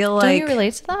me feel Don't like, you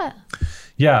relate to that?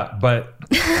 Yeah, but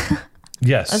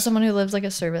yes. As someone who lives like a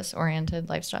service-oriented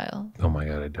lifestyle. Oh my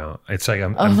god, I don't. It's like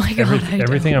I'm. Oh I'm my God, I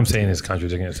everything I'm saying is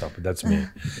contradicting itself, but that's me.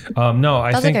 No,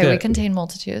 I That's think okay. that We contain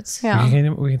multitudes. yeah.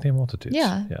 we contain multitudes.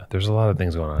 Yeah. yeah. There's a lot of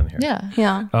things going on here. Yeah.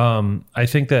 Yeah. I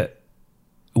think that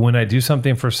when I do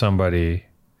something for somebody,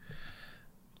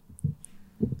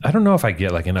 I don't know if I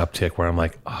get like an uptick where I'm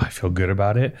like, oh, I feel good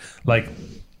about it. Like,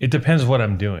 it depends what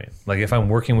I'm doing. Like, if I'm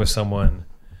working with someone,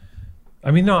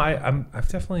 I mean, no, I've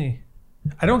definitely,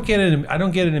 I don't get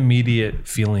an immediate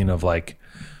feeling of like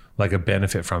a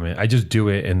benefit from it. I just do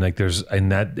it, and like there's in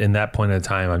that point in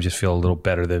time, I just feel a little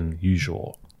better than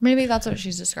usual. Maybe that's what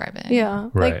she's describing. Yeah.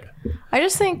 Right. Like, I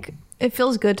just think it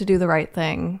feels good to do the right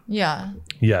thing. Yeah.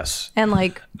 Yes. And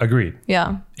like, Agreed.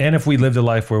 yeah. And if we lived a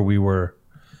life where we were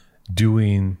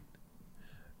doing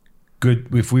good,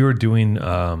 if we were doing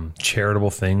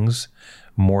charitable things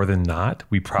more than not,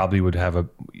 we probably would have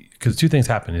because two things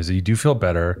happen is that you do feel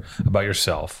better about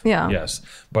yourself. Yeah. Yes.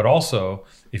 But also,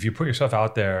 if you put yourself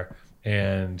out there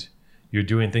and you're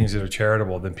doing things that are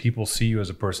charitable, then people see you as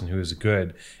a person who is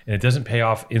good, and it doesn't pay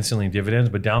off instantly in dividends,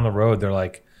 but down the road, they're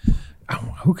like, oh,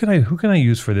 who can I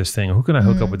use for this thing? Who can I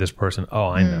hook up with this person? Oh,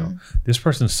 I know. This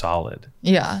person's solid.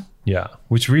 Yeah. Yeah.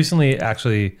 Which recently,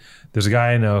 actually, there's a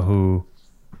guy I know who,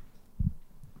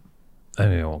 I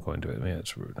mean, I won't go into it. Man,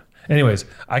 it's rude. Anyways,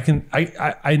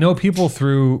 I know people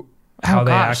through how Oh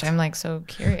they gosh, act. I'm like so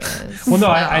curious. Well, no,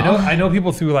 I know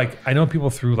people through like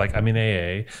I'm in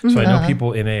AA, so I know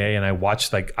people in AA, and I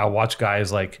watch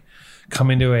guys like come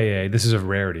into AA. This is a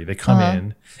rarity. They come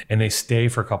in and they stay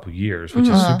for a couple of years, which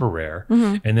is super rare,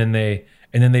 and then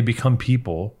they become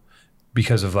people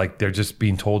because of like they're just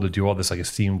being told to do all this like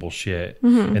esteemable shit,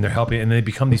 and they're helping, and they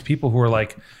become these people who are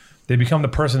like. They become the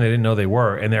person they didn't know they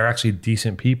were, and they're actually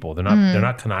decent people. They're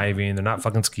not conniving. They're not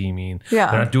fucking scheming. Yeah.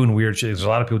 They're not doing weird shit. There's a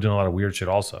lot of people doing a lot of weird shit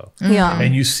also. Yeah.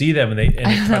 And you see them, and it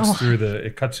cuts through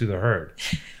the herd.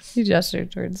 You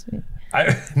gestured towards me.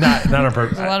 Not on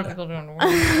purpose. A lot of people doing work.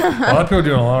 A lot of people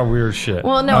doing a lot of weird shit.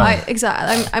 Well, no,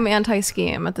 exactly. I'm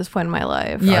anti-scheme at this point in my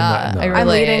life. Yeah, no. I I'm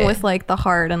relate. leading with like the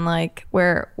heart and like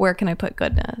where can I put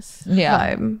goodness?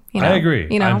 Yeah. vibe, you know? I agree.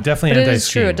 You know, I'm definitely But it anti is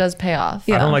true. It does pay off.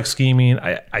 I Yeah. don't like scheming.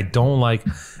 I don't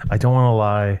want to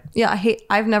lie. yeah.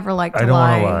 I've never liked to I don't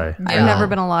lie. wanna lie. I've Yeah. never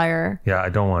been a liar. Yeah, I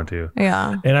don't want to.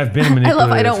 Yeah. And I've been I manipulative.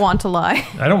 love. I don't want to lie.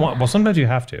 I don't want. Well, sometimes you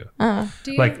have to.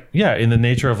 Do you, Like, yeah, in the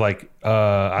nature of like,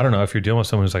 I don't know, if you're dealing with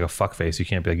someone who's like a fuck face, you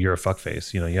can't be like, you're a fuck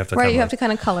face. You know, you have to Right. kinda You have like- to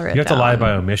kind of color it. you have to lie down.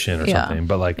 by omission or Yeah. something.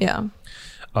 But like, Yeah.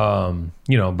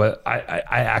 you know, but I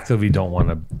actively don't want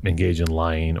to engage in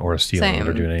lying or stealing Same.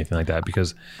 or doing anything like that,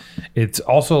 because it's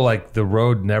also like the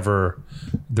road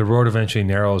eventually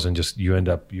narrows, and just you end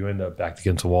up backed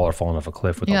against a wall or falling off a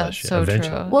cliff with all Yeah, that shit so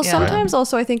eventually. true. Well, Yeah. sometimes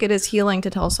also I think it is healing to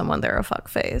tell someone they're a fuck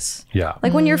face. Yeah.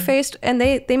 Like when you're faced, and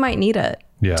they might need it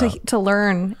Yeah. to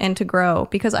learn and to grow.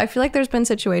 Because I feel like there's been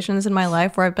situations in my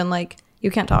life where I've been like, you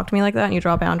can't talk to me like that, and you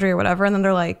draw a boundary or whatever, and then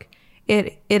they're like,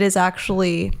 it is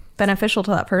actually beneficial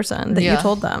to that person that you Yeah.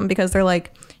 told them, because they're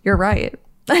like, you're right.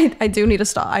 I do need to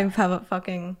stop. I have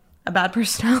a bad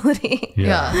personality.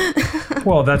 yeah.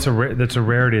 Well, that's a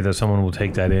rarity that someone will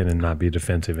take that in and not be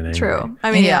defensive and angry. True.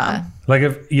 I mean, Yeah. yeah. Like,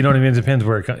 if you know what I mean, it depends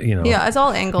where Yeah, it's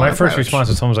all angle. My and first approach. response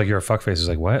if someone's like, "You're a fuckface," is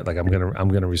like, "What?" Like, I'm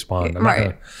gonna respond. I'm not Right.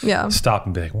 gonna Yeah. stop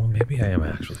and be like, "Well, maybe I am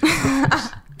actually."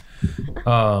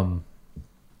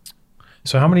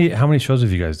 So how many shows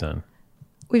have you guys done?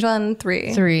 We've done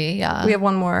 3. 3. Yeah. We have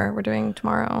one more we're doing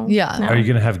tomorrow. Yeah. Are you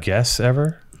gonna have guests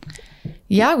ever?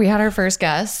 Yeah. We had our first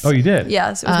guest. Oh, you did.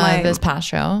 Yes, it was this past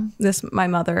show. my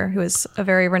mother, who is a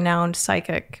very renowned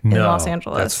psychic in No, Los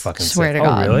Angeles. That's fucking Swear sick. to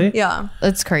God. Oh, really? Yeah.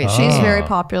 It's crazy. She's very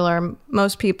popular.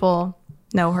 Most people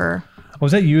know her.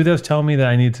 Was that you that was telling me that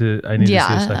I need to see a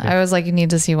Yeah, psychic? I was like, you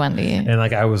need to see Wendy. And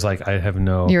like I was like, I have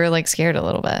no. You were like scared a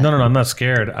little bit. No, I'm not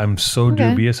scared. I'm so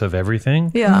dubious of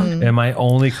everything. Yeah. And my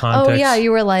only context. Oh yeah,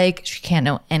 you were like, she can't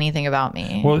know anything about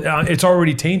me. Well, it's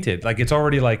already tainted. Like it's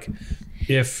already like,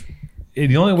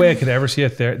 the only way I could ever see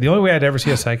the only way I'd ever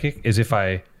see a psychic is if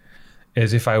I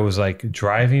was like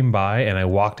driving by and I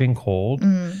walked in cold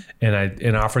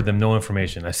and offered them no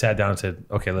information. I sat down and said,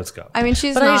 okay, let's go. I mean,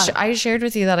 she's But not. I shared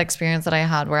with you that experience that I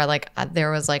had where like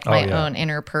there was like my yeah. own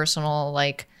interpersonal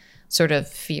like sort of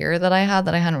fear that I had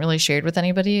that I hadn't really shared with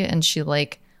anybody, and she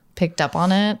like picked up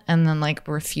on it and then like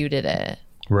refuted it.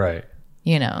 Right.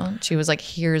 You know, she was like,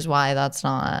 here's why that's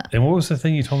not. And what was the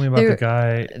thing you told me about the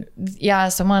guy? Yeah,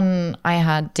 someone I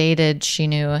had dated, she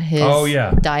knew his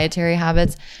dietary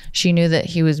habits. She knew that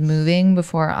he was moving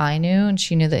before I knew, and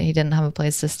she knew that he didn't have a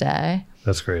place to stay.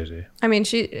 That's crazy. I mean,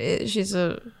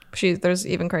 there's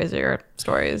even crazier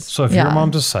stories. So if Yeah. your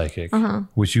mom's a psychic,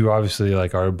 which you obviously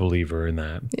like are a believer in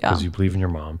that because you believe in your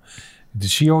mom, did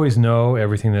she always know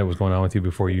everything that was going on with you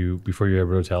before you were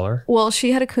able to tell her? Well,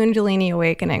 she had a Kundalini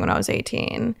awakening when I was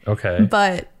 18. Okay.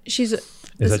 But is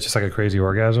Is that just like a crazy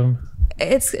orgasm?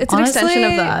 It's an Honestly, extension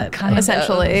of that, kind of,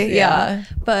 essentially. yeah.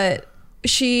 But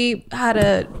she had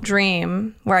a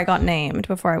dream where I got named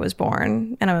before I was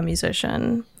born, and I'm a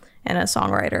musician and a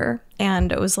songwriter.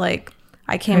 And it was like,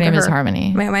 I came Her to name her. is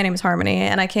Harmony. My name is Harmony.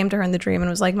 And I came to her in the dream and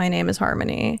was like, my name is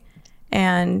Harmony.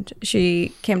 And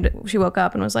she woke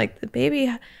up and was like, the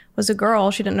baby was a girl.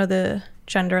 She didn't know the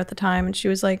gender at the time. And she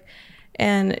was like,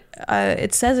 and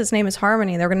it says its name is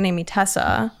Harmony. They're going to name me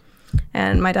Tessa.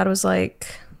 And my dad was like,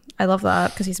 I love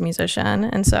that because he's a musician.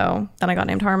 And so then I got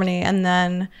named Harmony. And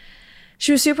then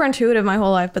she was super intuitive my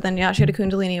whole life. But then, yeah, she had a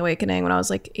Kundalini awakening when I was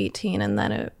like 18. And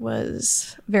then it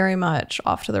was very much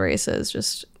off to the races,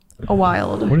 just a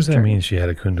wild. What does that mean? She had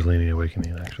a Kundalini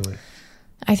awakening, actually.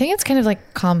 I think it's kind of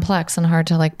like complex and hard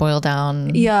to like boil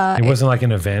down. Yeah. It wasn't like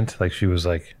an event, like she was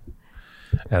like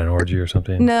at an orgy or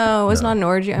something. No, it was not an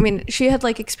orgy. I mean, she had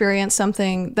like experienced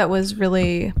something that was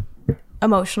really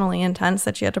emotionally intense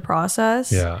that she had to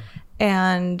process. Yeah.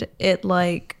 And it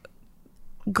like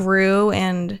grew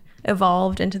and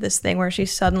evolved into this thing where she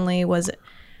suddenly was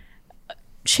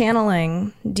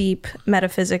channeling deep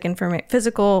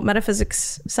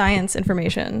metaphysics science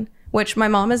information, which my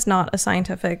mom is not a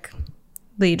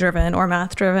scientifically driven or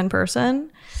math driven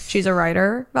person. She's a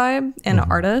writer vibe and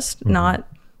an artist, not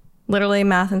literally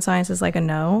math and science is like a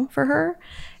no for her.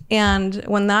 And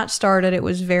when that started, it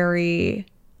was very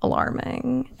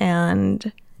alarming,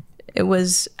 and it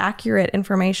was accurate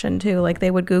information too. Like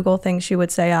they would Google things she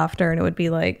would say after, and it would be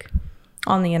like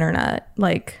on the internet,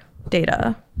 like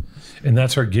data. And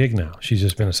that's her gig now. She's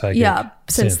just been a psychic. Yeah,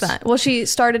 since then. Well, she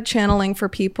started channeling for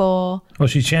people. Oh,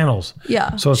 she channels.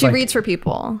 Yeah, So it's she like, reads for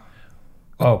people.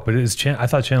 Oh, but I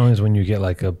thought channeling is when you get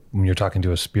like when you're talking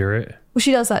to a spirit. Well,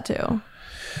 she does that too.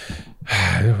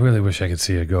 I really wish I could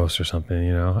see a ghost or something,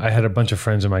 you know? I had a bunch of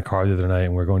friends in my car the other night,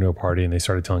 and we were going to a party, and they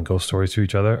started telling ghost stories to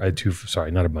each other. I had two friends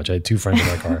in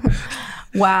my car.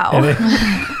 Wow. I'm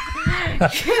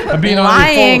being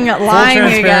Lying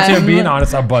transparency. again. I'm being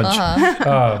honest, a bunch.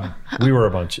 We were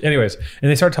a bunch. Anyways, and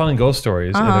they start telling ghost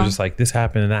stories, and they're just like, this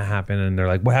happened and that happened, and they're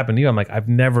like, what happened to you? I'm like, I've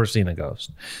never seen a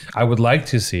ghost. I would like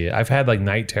to see it. I've had like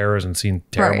night terrors and seen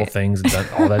terrible Right. things and done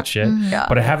all that shit, Yeah.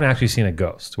 but I haven't actually seen a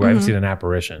ghost. Where I haven't seen an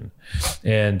apparition.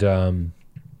 And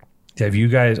have you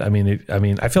guys? I mean,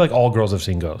 I feel like all girls have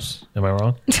seen ghosts. Am I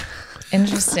wrong?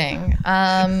 Interesting.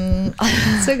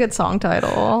 It's a good song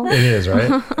title. It is,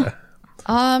 right?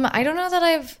 I don't know that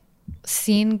I've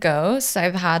seen ghosts.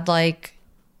 I've heard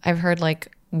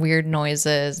like weird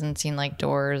noises and seen like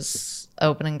doors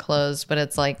open and closed, but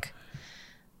it's like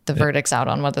the verdict's out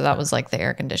on whether that was like the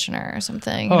air conditioner or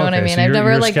something. You know what I okay. mean? So I've you're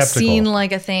never like skeptical. seen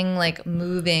like a thing like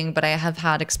moving, but I have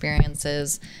had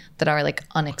experiences that are like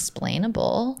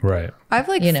unexplainable. Right. I've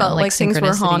like You know, felt like like things were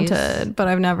synchronicities. haunted, but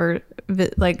I've never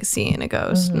like seen a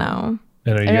ghost. No.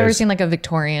 And are you I've never guys- seen like a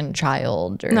Victorian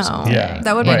child or No. something. Yeah.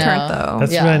 That would Right. be turned though.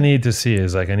 That's Yeah. what I need to see.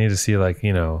 Is like I need to see like,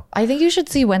 you know. I think you should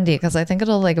see Wendy because I think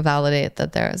it'll like validate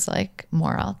that there's like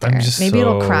more out I'm there. just Maybe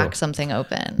it'll so- crack something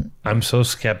open. I'm so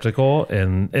skeptical,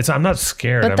 and I'm not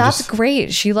scared. But I'm that's just,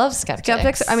 great. She loves skeptics.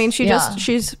 Skeptics. I mean, Yeah.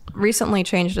 she's recently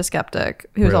changed to skeptic,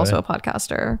 who's Really? also a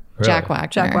podcaster. Jack Really? Wagner.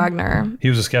 Jack Wagner. He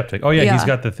was a skeptic. Oh yeah, Yeah. he's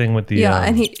got the thing with the Yeah,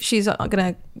 and and she's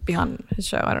gonna be on his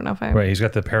show. I don't know if I. right. He's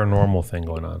got the paranormal thing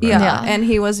going on. Right? Yeah, Yeah. and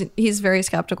he's a very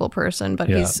skeptical person, but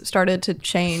Yeah. he's started to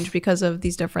change because of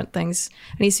these different things.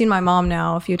 And he's seen my mom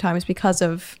now a few times because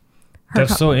of her.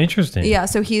 That's so interesting. Yeah,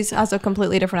 so he's has a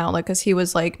completely different outlook because he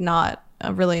was like not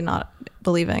really not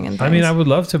believing in things. I mean, I would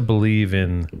love to believe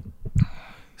in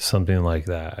something like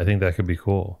that. I think that could be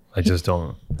cool. I just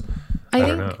don't. I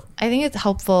don't know. I think it's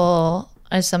helpful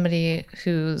as somebody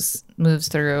who's moves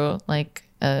through like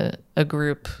a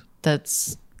group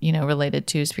that's, you know, related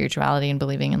to spirituality and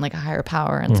believing in like a higher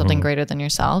power and something greater than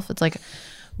yourself. It's like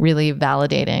really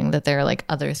validating that there are like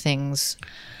other things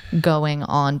going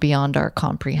on beyond our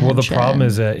comprehension. Well, the problem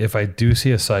is that if I do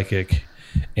see a psychic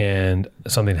and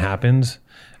something happens,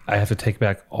 I have to take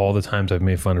back all the times I've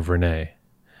made fun of Renee.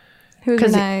 Who's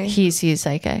because Renee? he sees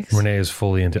psychics. Renee is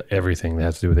fully into everything that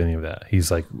has to do with any of that.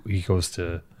 He's like, he goes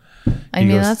to, I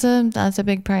mean, that's a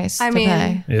big price I to mean,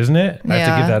 pay. isn't it? I have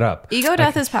to Yeah. give that up. Ego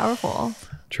death is powerful.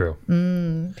 True.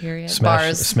 Period.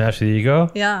 Smash the ego.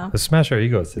 Yeah. Let's smash our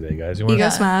egos today, guys. You want Ego Yeah.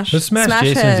 smash. Let's smash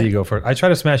Jason's it. ego first. I try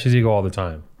to smash his ego all the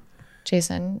time.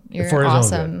 Jason, you're For his own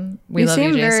awesome. We You love seem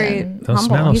you, very Jason. Don't humble.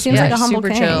 smash. He seems Yeah, like a humble super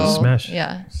king. chill. Smash.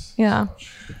 Yeah. Yeah.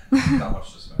 Not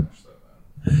much to smash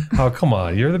though, man. Oh, come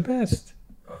on. You're the best.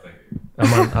 Oh, thank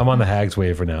you. I'm on the Hags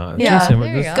wave for now. Yeah, Jason, there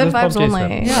you let's- go. Good let's vibes bump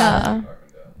Jason only. up. Yeah.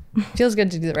 Feels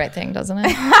good to do the right thing, doesn't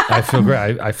it? I feel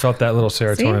great. I felt that little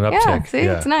serotonin See? uptick. Yeah, see?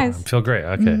 It's nice. I feel great.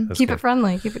 Okay. That's Keep good. it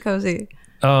friendly. Keep it cozy.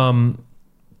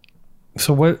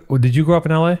 So what did you grow up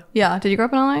in LA? Yeah. Did you grow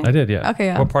up in LA? I did, yeah. Okay,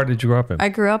 yeah. What part did you grow up in? I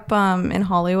grew up in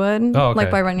Hollywood, Oh, okay.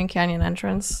 like by Runyon Canyon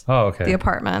entrance. Oh, okay. The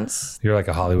apartments. You're like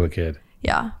a Hollywood kid.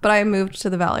 Yeah. But I moved to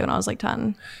the Valley when I was like 10.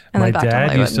 And My then back to dad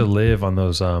Hollywood. used to live on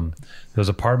those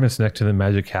apartments next to the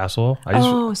Magic Castle.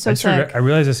 Oh, so sick. I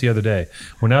realized this the other day.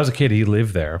 When I was a kid, he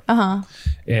lived there.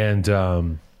 And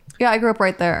Yeah, I grew up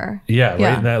right there. yeah,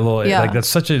 right in that little Yeah. like that's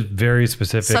such a very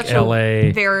specific Such LA.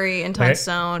 a very intense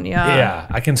zone. Yeah. yeah,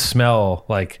 I can smell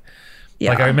like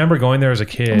Yeah. I remember going there as a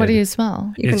kid. What do you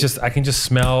smell? I can just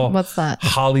smell What's that?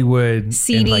 Hollywood in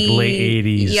Seedy, like late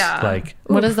 80s. yeah. Like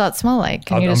What does that smell like?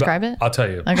 Can you describe it? I'll tell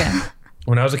you. Okay.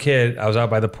 When I was a kid, I was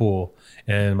out by the pool,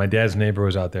 and my dad's neighbor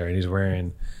was out there, and he's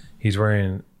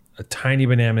wearing a tiny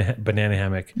banana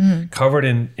hammock covered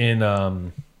in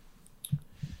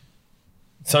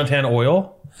suntan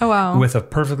oil Oh, wow. with a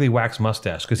perfectly waxed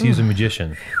mustache because he's a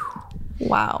magician.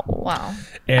 Wow. Wow.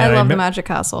 And I love the me- Magic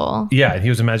Castle. Yeah, he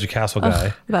was a Magic Castle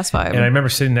guy, The best vibe. and I remember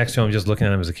sitting next to him, just looking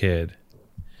at him as a kid,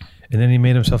 and then he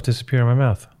made himself disappear in my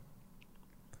mouth.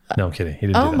 No, I'm kidding. He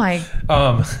didn't. Oh do that. my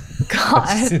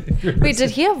God. Wait, did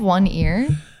he have one ear?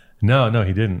 No,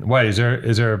 he didn't. Why is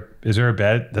there a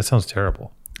bed? That sounds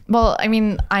terrible. Well, I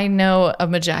mean, I know a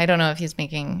I don't know if he's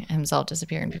making himself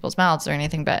disappear in people's mouths or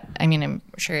anything, but I mean, I'm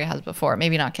sure he has before.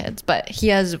 Maybe not kids, but he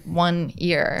has one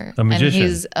ear. A magician. And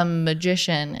he's a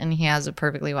magician, and he has a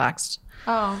perfectly waxed.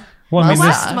 Oh. Well, I mean,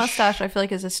 Mustache. this, Mustache, I feel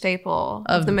like, is a staple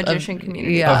of the magician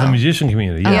community. yeah. of the magician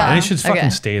community, yeah, Yeah. and it should fucking Okay.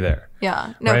 stay there.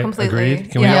 Yeah. No, Right? completely. Agreed?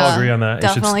 Can we Yeah. all agree on that?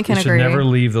 Definitely can it should agree. never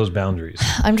leave those boundaries.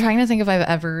 I'm trying to think if I've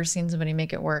ever seen somebody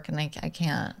make it work, and I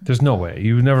can't. There's no way.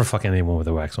 You would never fuck anyone with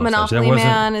a wax mustache. Monopoly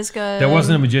Man is good. That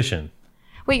wasn't a magician.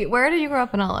 Wait, where did you grow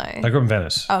up in LA? I grew up in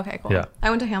Venice. Okay, cool. Yeah. I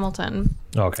went to Hamilton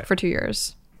Okay. for 2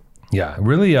 years. Yeah.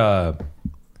 Really,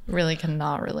 Really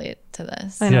cannot relate to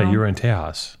this. I know. yeah, you were in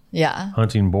Tejas Yeah.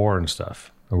 hunting boar and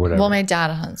stuff or whatever. Well, my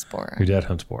dad hunts boar. Your dad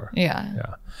hunts boar. Yeah. Yeah.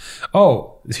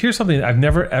 Oh, here's something I've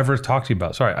never ever talked to you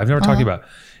about. Sorry, I've never talked to you about.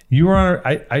 You were on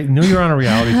I knew you were on a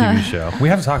reality TV show. We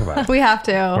have to talk about it. We have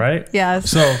to. Right? Yes.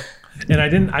 So, and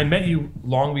I met you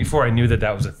long before I knew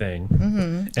that was a thing.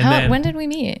 And When did we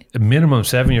meet? minimum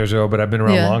 7 years ago, but I've been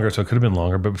around Yeah. longer, so it could have been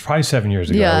longer, but probably 7 years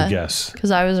ago, I Yeah. would guess. Because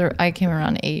I came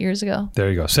around 8 years ago. There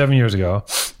you go. 7 years ago.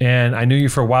 And I knew you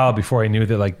for a while before I knew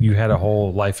that like you had a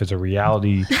whole life as a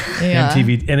reality Yeah.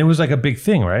 MTV. And it was like a big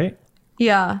thing, right?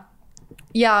 Yeah.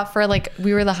 Yeah, for like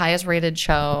we were the highest rated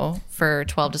show for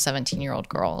 12 to 17-year-old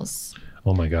girls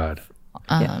Oh my God.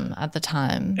 at the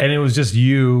time. And it was just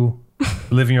you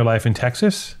living your life in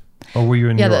Texas? Or were you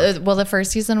in New York? The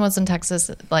first season was in Texas.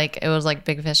 Like it was like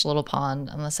Big Fish, Little Pond,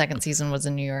 and the second season was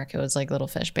in New York. It was like Little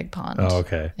Fish, Big Pond. Oh,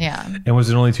 okay. Yeah, And was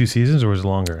it only 2 seasons or was it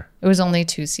longer? it was only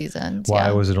 2 seasons. Why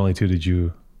yeah. was it only 2? Did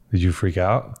you freak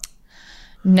out?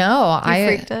 No, You I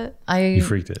freaked it. You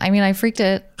freaked it. I mean, I freaked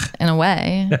it in a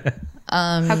way.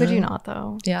 How could you not,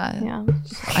 though? Yeah, Yeah.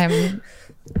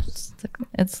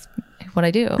 it's what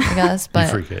I do, I guess. You But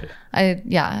freak it. I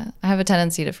have a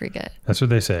tendency to freak it. That's what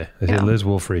they say. They say Yeah. Liz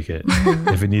will freak it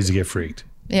if it needs to get freaked.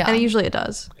 Yeah, And usually it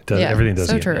does. It does, Yeah, everything does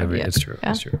so get true. It's true. Yeah.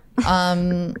 It's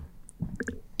true.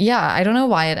 Yeah, I don't know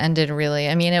why it ended really.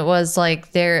 I mean, it was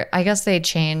like I guess they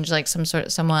changed like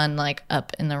someone like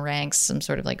up in the ranks, some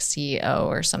sort of like CEO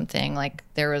or something. Like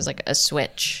there was like a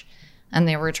switch and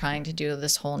they were trying to do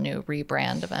this whole new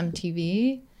rebrand of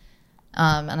MTV.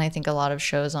 And I think a lot of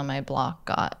shows on my block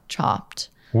got chopped.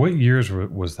 What years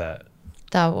was that?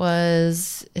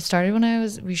 It started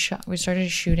when we started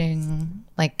shooting,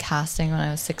 like casting when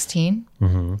I was 16.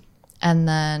 Mm-hmm. And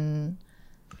then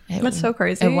That's so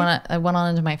crazy. I went on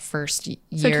into my first year.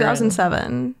 So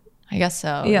 2007. I guess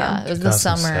so. Yeah. Yeah. It was the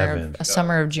 2007.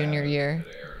 summer of junior year.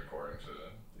 It aired according to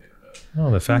the internet.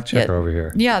 Oh, the fact checker over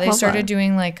here. Yeah, they Love started that.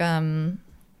 doing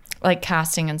like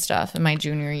casting and stuff in my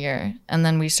junior year. And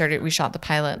then we shot the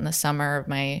pilot in the summer of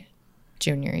my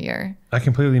junior year. I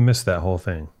completely missed that whole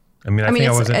thing. I mean, I think I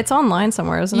it's, wasn't. it's online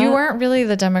somewhere, isn't it? You weren't really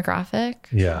the demographic.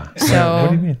 Yeah. So- What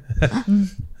do you mean?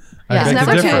 I Yeah. beg It's to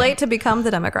never too differ. late to become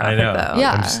the demographic, I know. though.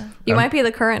 Yeah. I'm just- You I'm- might be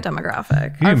the current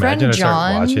demographic. Can you Our friend imagine I start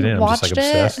John watching it and I'm just watched like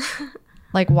obsessed?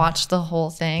 like watched the whole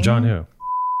thing. John who?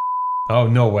 Oh,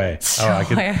 no way. Oh,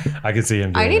 Swear. I could see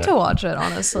him doing I need that. to watch it,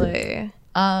 honestly.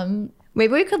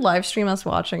 Maybe we could live stream us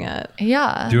watching it.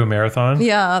 Yeah. Do a marathon?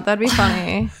 Yeah, that'd be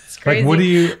funny. Like, what do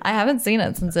you, I haven't seen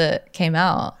it since it came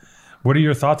out. what are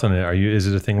your thoughts on it? Is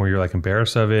it a thing where you're like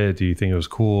embarrassed of it? Do you think it was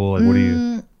cool? Like, what do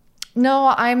you,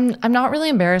 No, I'm not really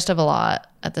embarrassed of a lot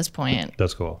at this point.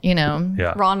 that's cool. You know?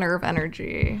 Yeah. Raw nerve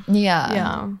energy. Yeah.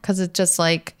 Yeah. Because it's just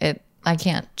like I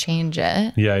can't change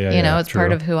it. Yeah. You know, it's True.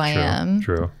 part of who I True. am.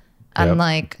 True. And Yep.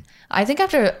 like, I think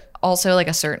after also like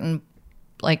a certain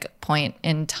like point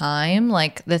in time,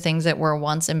 like the things that were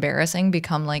once embarrassing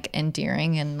become like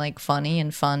endearing and like funny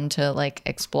and fun to like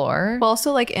explore. But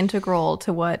also like integral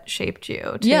to what shaped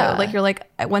you. Too. Yeah. Like you're like,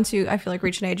 once you, I feel like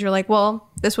reach an age, you're like, well,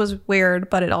 this was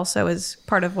weird, but it also is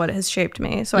part of what has shaped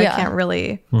me. So Yeah. I can't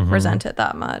really Mm-hmm. resent it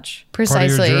that much.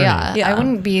 Precisely, journey. yeah. Yeah. I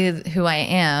wouldn't be who I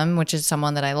am, which is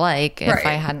someone that I like, if Right.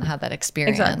 I hadn't had that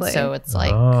experience. Exactly. So it's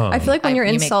like, Oh. I feel like when you're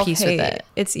you in make self peace with hate, it.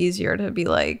 it's easier to be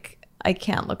like, I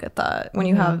can't look at that when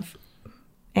you have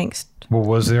angst. Well,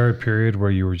 was there a period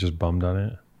where you were just bummed on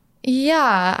it?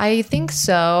 yeah, I think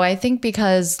so. I think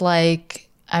because like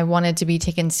I wanted to be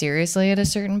taken seriously at a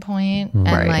certain point. And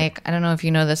Right. like, I don't know if you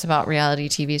know this about reality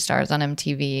TV stars on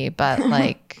MTV, but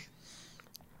like,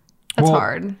 That's Well,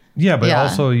 hard. Yeah, but Yeah.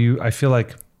 also I feel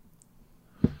like,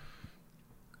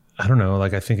 I don't know,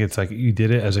 like I think it's like you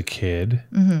did it as a kid,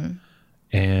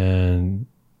 and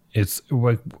it's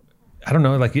like, I don't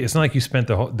know, like it's not like you spent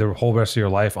the whole rest of your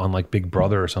life on like Big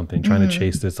Brother or something trying to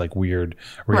chase this like weird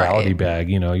reality Right. bag.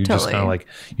 You know, you just Totally. kind of like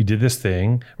you did this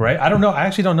thing, right? I don't know. I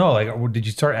actually don't know. Like, did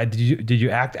you start? Did you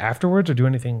act afterwards or do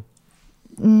anything?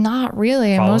 not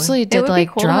really. I Following? mostly It did would be like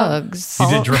cool to have- drugs. You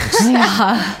did drugs.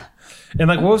 Yeah. And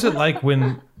like, what was it like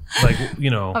when, like, you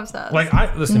know, Obsessed. like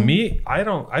listen, me,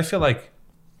 I feel like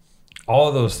all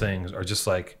of those things are just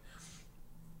like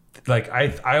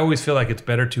I always feel like it's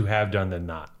better to have done than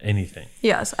not anything,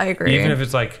 Yes, I agree. even if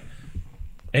it's like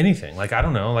anything. Like, I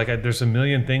don't know, like there's a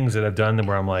million things that I've done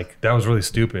where I'm like, that was really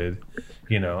stupid,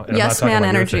 you know. And yes I'm not talking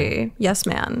man about your energy. thing. Yes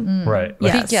man. Right?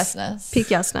 Like, Yes. Peak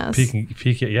yesness. Peak yesness.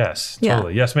 peak, yes, Yeah.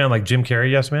 totally, yes man, like Jim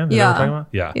Carrey, yes man. Is that what Yeah. we're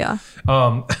talking about?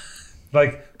 Yeah. Yeah.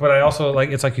 Like, but I also like,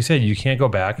 it's like you said, you can't go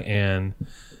back, and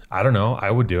I don't know, I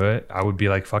would do it. I would be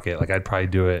like, fuck it. Like, I'd probably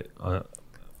do it. I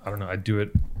don't know. I'd do it.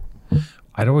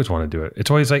 I'd always want to do it. It's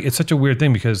always like, it's such a weird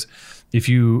thing because if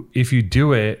you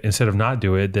do it instead of not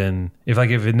do it, then if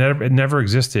it never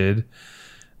existed,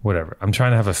 whatever. I'm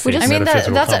trying to have a I mean,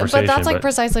 metaphysical that's conversation, but that's like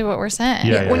precisely what we're saying.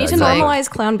 Yeah, We need to exactly. normalize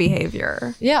clown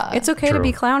behavior. Yeah. It's okay to True.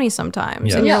 be clowny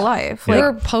sometimes Yeah. in Yeah. your life. Yeah. Like,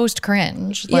 We're post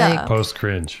cringe. Yeah. Like, post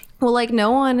cringe. well, like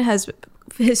no one has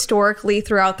historically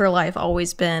throughout their life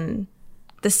always been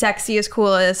the sexiest,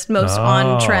 coolest, most Oh.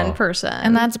 on trend person.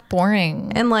 and that's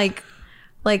boring. and like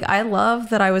I love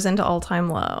that I was into All Time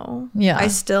Low. Yeah. I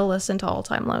still listen to All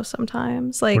Time Low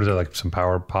sometimes. Like What is it, like some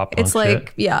power pop? it's punk like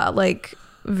shit? yeah, like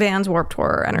Vans Warped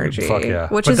Tour energy. Fuck yeah.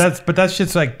 Which but is that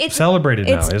shit's like it's- celebrated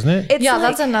now, it's- isn't it? It's yeah, like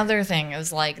that's another thing.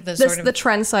 Is like the this, sort of the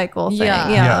trend cycle thing. Yeah.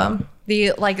 Yeah. Yeah.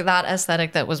 the like that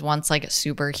aesthetic that was once like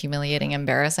super humiliating,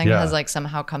 embarrassing Yeah. has like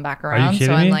somehow come back you around. So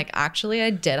kidding I'm me? like, actually, I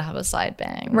did have a side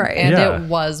bang, Right. And Yeah. it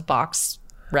was box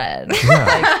red,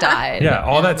 like dyed. Yeah,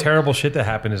 all that terrible shit that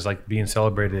happened is like being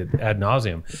celebrated ad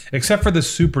nauseum, except for the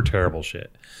super terrible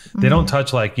shit. They don't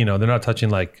touch like, you know, they're not touching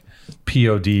like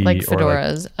POD Like or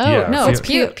fedoras. Like, Oh yeah, no, it's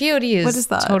Fe- POD is What is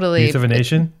that? totally Youth of a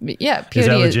Nation. Yeah, POD Is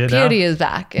that is, legit now? POD is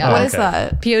back. Yeah. Oh, What is okay.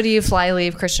 that? POD,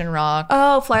 Flyleaf, Christian rock.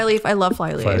 Oh, Flyleaf. I love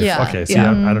Flyleaf. Flyleaf. Yeah. Okay, see, Yeah.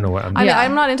 I don't know what I'm I mean, Yeah.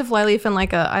 I'm not into Flyleaf in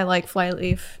like I like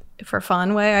Flyleaf for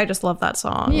fun way. I just love that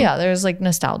song. Yeah, there's like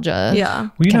nostalgia. Yeah. Well,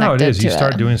 you know how it connected is. You to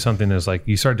start it. doing something that's like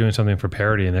you start doing something for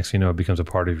parody, and next thing you know, it becomes a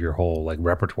part of your whole like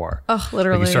repertoire. Oh,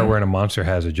 literally. Like you start wearing a Monster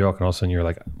hat as a joke, and all of a sudden you're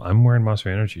like, I'm wearing Monster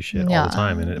Energy shit all the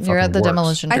time, and it You're fucking at the works.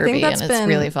 demolition I think derby, that's and it's been-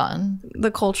 really fun.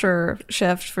 the culture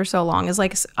shift for so long is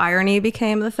like irony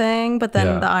became the thing, but then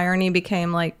Yeah. the irony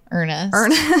became like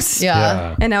Earnest. Yeah.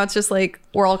 Yeah. And now it's just like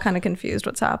we're all kind of confused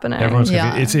what's happening. Everyone's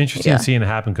Yeah. confused. It's interesting Yeah. seeing it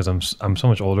happen because I'm so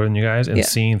much older than you guys, and Yeah.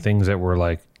 seeing things that were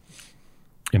like.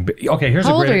 Okay, here's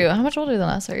How a old great. are you? How much older than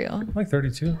us are you? I'm like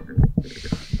 32.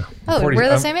 Oh, 40 we're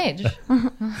the I'm- same age.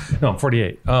 No, I'm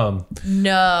 48.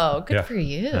 No, good Yeah. for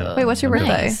you. know. Wait, what's your I'm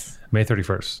birthday? Nice. May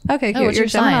 31st. Okay, Oh, cute. what's You're your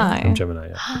sign? Gemini. I'm Gemini.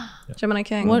 Yeah. Gemini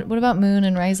King. What about moon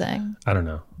and rising? I don't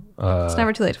know. It's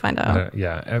never too late to find out.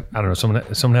 Yeah, I don't know.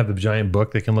 Someone have the giant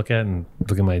book they can look at and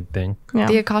look at my thing. Yeah.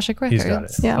 The Akashic Records. He's got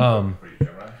it. Yeah.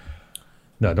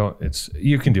 No, don't. It's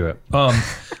you can do it.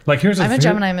 Like here's the I'm a here-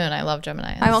 Gemini moon. I love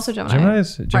Gemini. I'm also Gemini.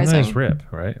 Gemini's Rising. rip,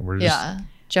 right? We're just Yeah.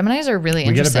 Geminis are really we get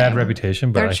a interesting. bad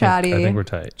reputation, but They're I chatty. think we're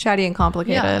tight. Chatty and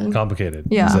complicated. Complicated.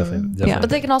 Yeah. Definitely. But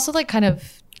they can also like kind of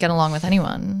get along with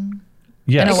anyone.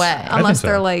 yes, in a way. I think Unless so.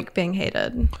 they're like being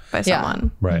hated by Yeah.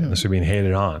 someone. right, unless they're being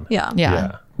hated on. Yeah.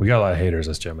 Yeah. We got a lot of haters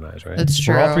as Geminis, right? It's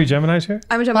We're all true. three Geminis here.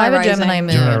 I'm a Well, Gemini I have a rising. Gemini moon.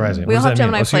 Gemini rising. We What all does have that mean?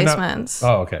 Gemini So you're not- placements.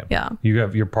 Oh, okay. Yeah. You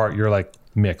have your part. You're like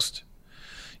mixed.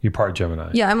 You're part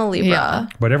Gemini. Yeah, I'm a Libra. Yeah.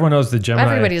 But everyone knows the Gemini.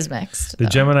 Everybody's mixed. The though.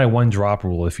 Gemini one drop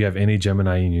rule. If you have any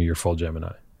Gemini in you, you're full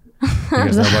Gemini. You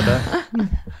guys know about that?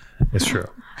 It's true.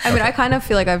 I mean, I kind of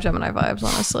feel like I have Gemini vibes,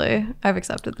 honestly. I've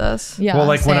accepted this. Yeah. Well,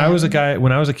 like when I was same.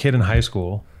 when I was a kid in high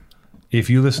school, if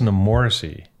you listen to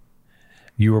Morrissey,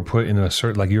 you were put in a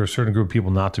certain like you're a certain group of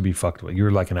people not to be fucked with. You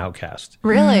were like an outcast.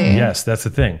 Really? Yes, that's the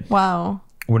thing. Wow.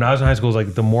 When I was in high school, it was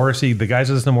like the guys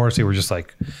that listen to Morrissey were just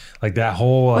like that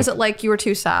whole like, Was it like you were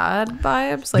too sad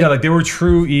vibes? yeah, like they were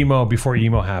true emo before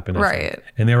emo happened. I think. Right.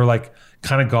 And they were like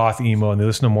kind of goth emo, and they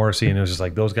listened to Morrissey, and it was just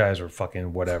like those guys were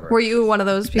fucking whatever. Were you one of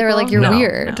those people? They were like, you're No.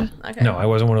 weird. No. Okay. No, I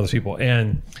wasn't one of those people.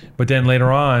 But then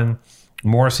later on,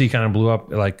 Morrissey kind of blew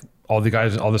up. Like all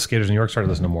the skaters in New York started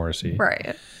listening to Morrissey.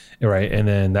 Right. Right. And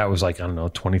then that was like, I don't know,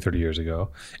 20, 30 years ago.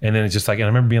 And then it's just like, and I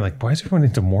remember being like, why is everyone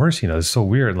into Morrissey now? This is so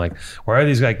weird. Like, why are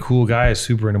these like cool guys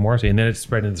super into Morrissey? And then it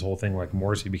spread into this whole thing where like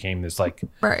Morrissey became this like,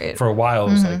 Right. for a while,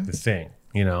 it was like this thing,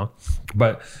 you know?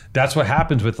 But that's what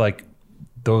happens with like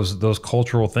those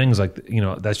cultural things. Like, you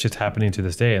know, that's just happening to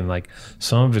this day. And like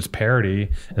some of it's parody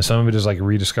and some of it is like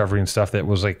rediscovering stuff that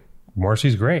was like,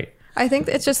 Morrissey's great. I think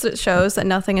it shows that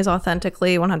nothing is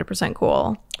authentically 100%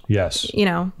 cool. Yes. You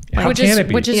know, How Which can is it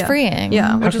be? which is Yeah. freeing. Yeah.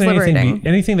 How Which is can anything liberating. be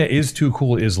anything that is too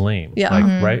cool is lame? Yeah.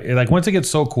 Like, right? Like once it gets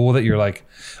so cool that you're like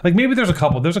maybe there's a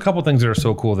couple things that are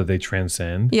so cool that they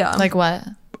transcend. Yeah. Like what?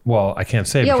 Well, I can't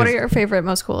say. yeah. What are because- your favorite,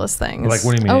 most coolest things? like?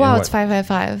 What do you mean? Oh wow, What? it's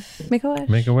 555. Make a wish.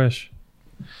 Make a wish.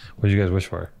 What did you guys wish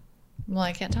for? Well,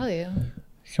 I can't tell you.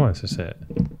 Come on, just say it.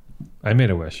 I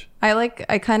made a wish.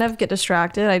 I kind of get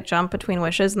distracted. I jump between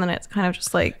wishes and then it's kind of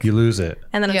just like, You lose it.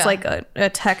 and then it's Yeah. like a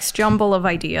text jumble of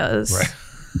ideas. Right.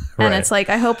 And Right. it's like,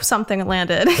 I hope something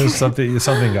landed. There's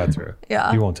something got through.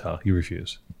 Yeah. You won't tell. You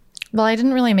refuse. Well, I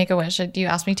didn't really make a wish. You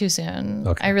asked me too soon.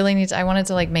 Okay. I really I wanted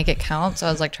to like make it count, so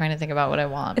I was like trying to think about what I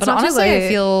want. It's but not too honestly, late. I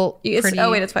feel pretty. Oh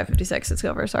wait, it's 5:56. It's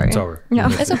over. Sorry. It's over. Yeah.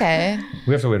 It's okay.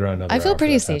 We have to wait around another I feel hour for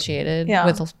pretty that to happen. satiated Yeah.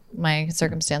 with my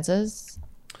circumstances.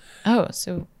 Oh,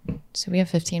 so we have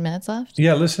 15 minutes left.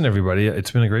 Yeah, listen, everybody.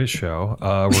 It's been a great show.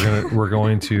 We're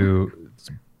going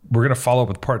to follow up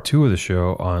with part 2 of the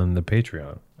show on the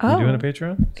Patreon. Are you doing a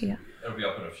Patreon? Yeah. It'll be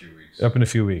up in a few weeks. Up in a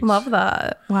few weeks. Love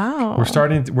that. Wow.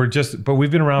 But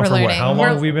we've been around We're for what? learning. How long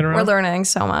have we been We're around? learning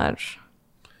so much.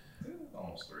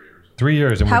 Almost 3 years. 3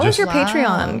 years. And How we're is just, your Wow.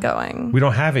 Patreon going? we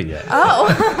don't have it yet.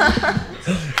 Oh,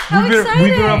 We've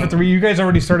been around for 3. You guys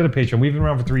already started a Patreon. We've been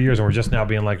around for 3 years, and we're just now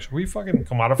being like, should we fucking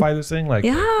commodify this thing? Like,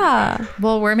 yeah.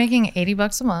 Well, we're making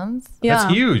 $80 a month. Yeah.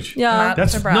 that's huge. Yeah.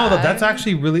 That's to no, brag. that's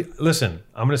actually really. Listen,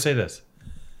 I'm going to say this.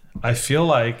 I feel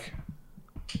like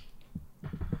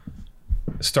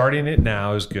starting it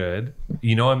now is good.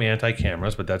 You know, I'm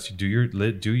anti-cameras, but that's do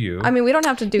you? I mean, we don't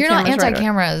have to do You're not cameras right away.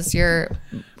 anti-cameras.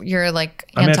 You're like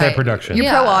I'm anti-production. You're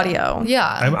pro audio. Yeah.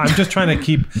 I'm just trying to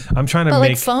keep. I'm trying to but make.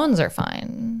 like phones are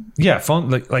fine. Yeah, phone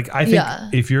like I think Yeah.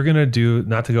 if you're gonna do,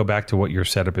 not to go back to what your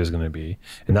setup is gonna be,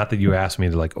 and not that you asked me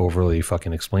to like overly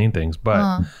fucking explain things,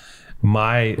 but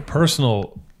my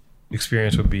personal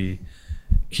experience would be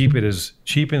keep it as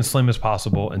cheap and slim as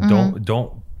possible, and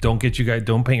don't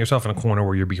don't paint yourself in a corner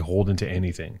where you're beholden to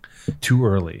anything too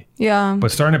early. Yeah.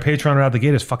 But starting a Patreon right out the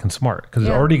gate is fucking smart because it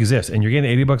Yeah. already exists and you're getting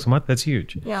 $80 a month. That's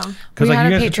huge. Yeah. Because We like had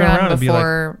you a guys could turn around Patreon and be like,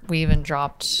 before we even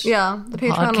dropped. Yeah. The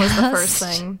Patreon was the first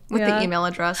Podcast. thing with Yeah. the email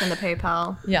address and the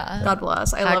PayPal. Yeah. God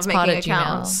bless. I love Hagspot making at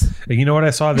accounts. and you know what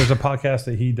I saw? There's a podcast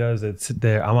that he does that's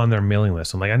there. I'm on their mailing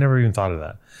list. I'm like, I never even thought of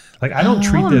that. Like I don't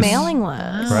treat Oh, a this mailing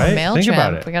list. right. MailChimp. Think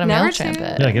about it. We got to Never MailChimp seen-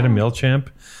 it. Yeah, get a MailChimp.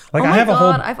 Like Oh I my have a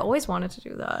God. whole I've always wanted to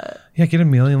do that. get a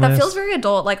mailing That list. feels very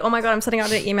adult. Like, oh my God, I'm sending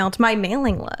out an email to my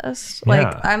mailing list. Like,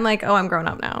 Yeah. I'm like, oh, I'm grown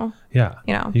up now. yeah.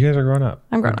 You know. You guys are grown up.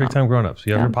 I'm grown You're big up. time grown ups.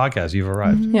 You have Yeah. your podcast. You've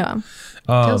arrived. Yeah.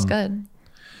 Feels good.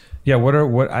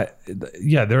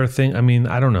 Yeah, there are things. I mean,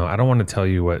 I don't know. I don't want to tell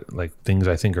you what like things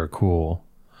I think are cool.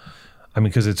 I mean,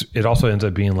 because it also ends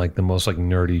up being like the most like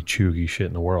nerdy, chuggy shit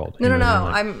in the world. No, You no, know no.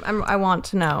 what I mean? I want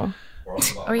to know.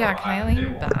 Oh yeah, can I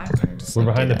lean back? and just, We're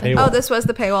like, behind do the this? paywall. Oh, this was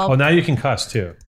the paywall. Oh, now you can cuss too.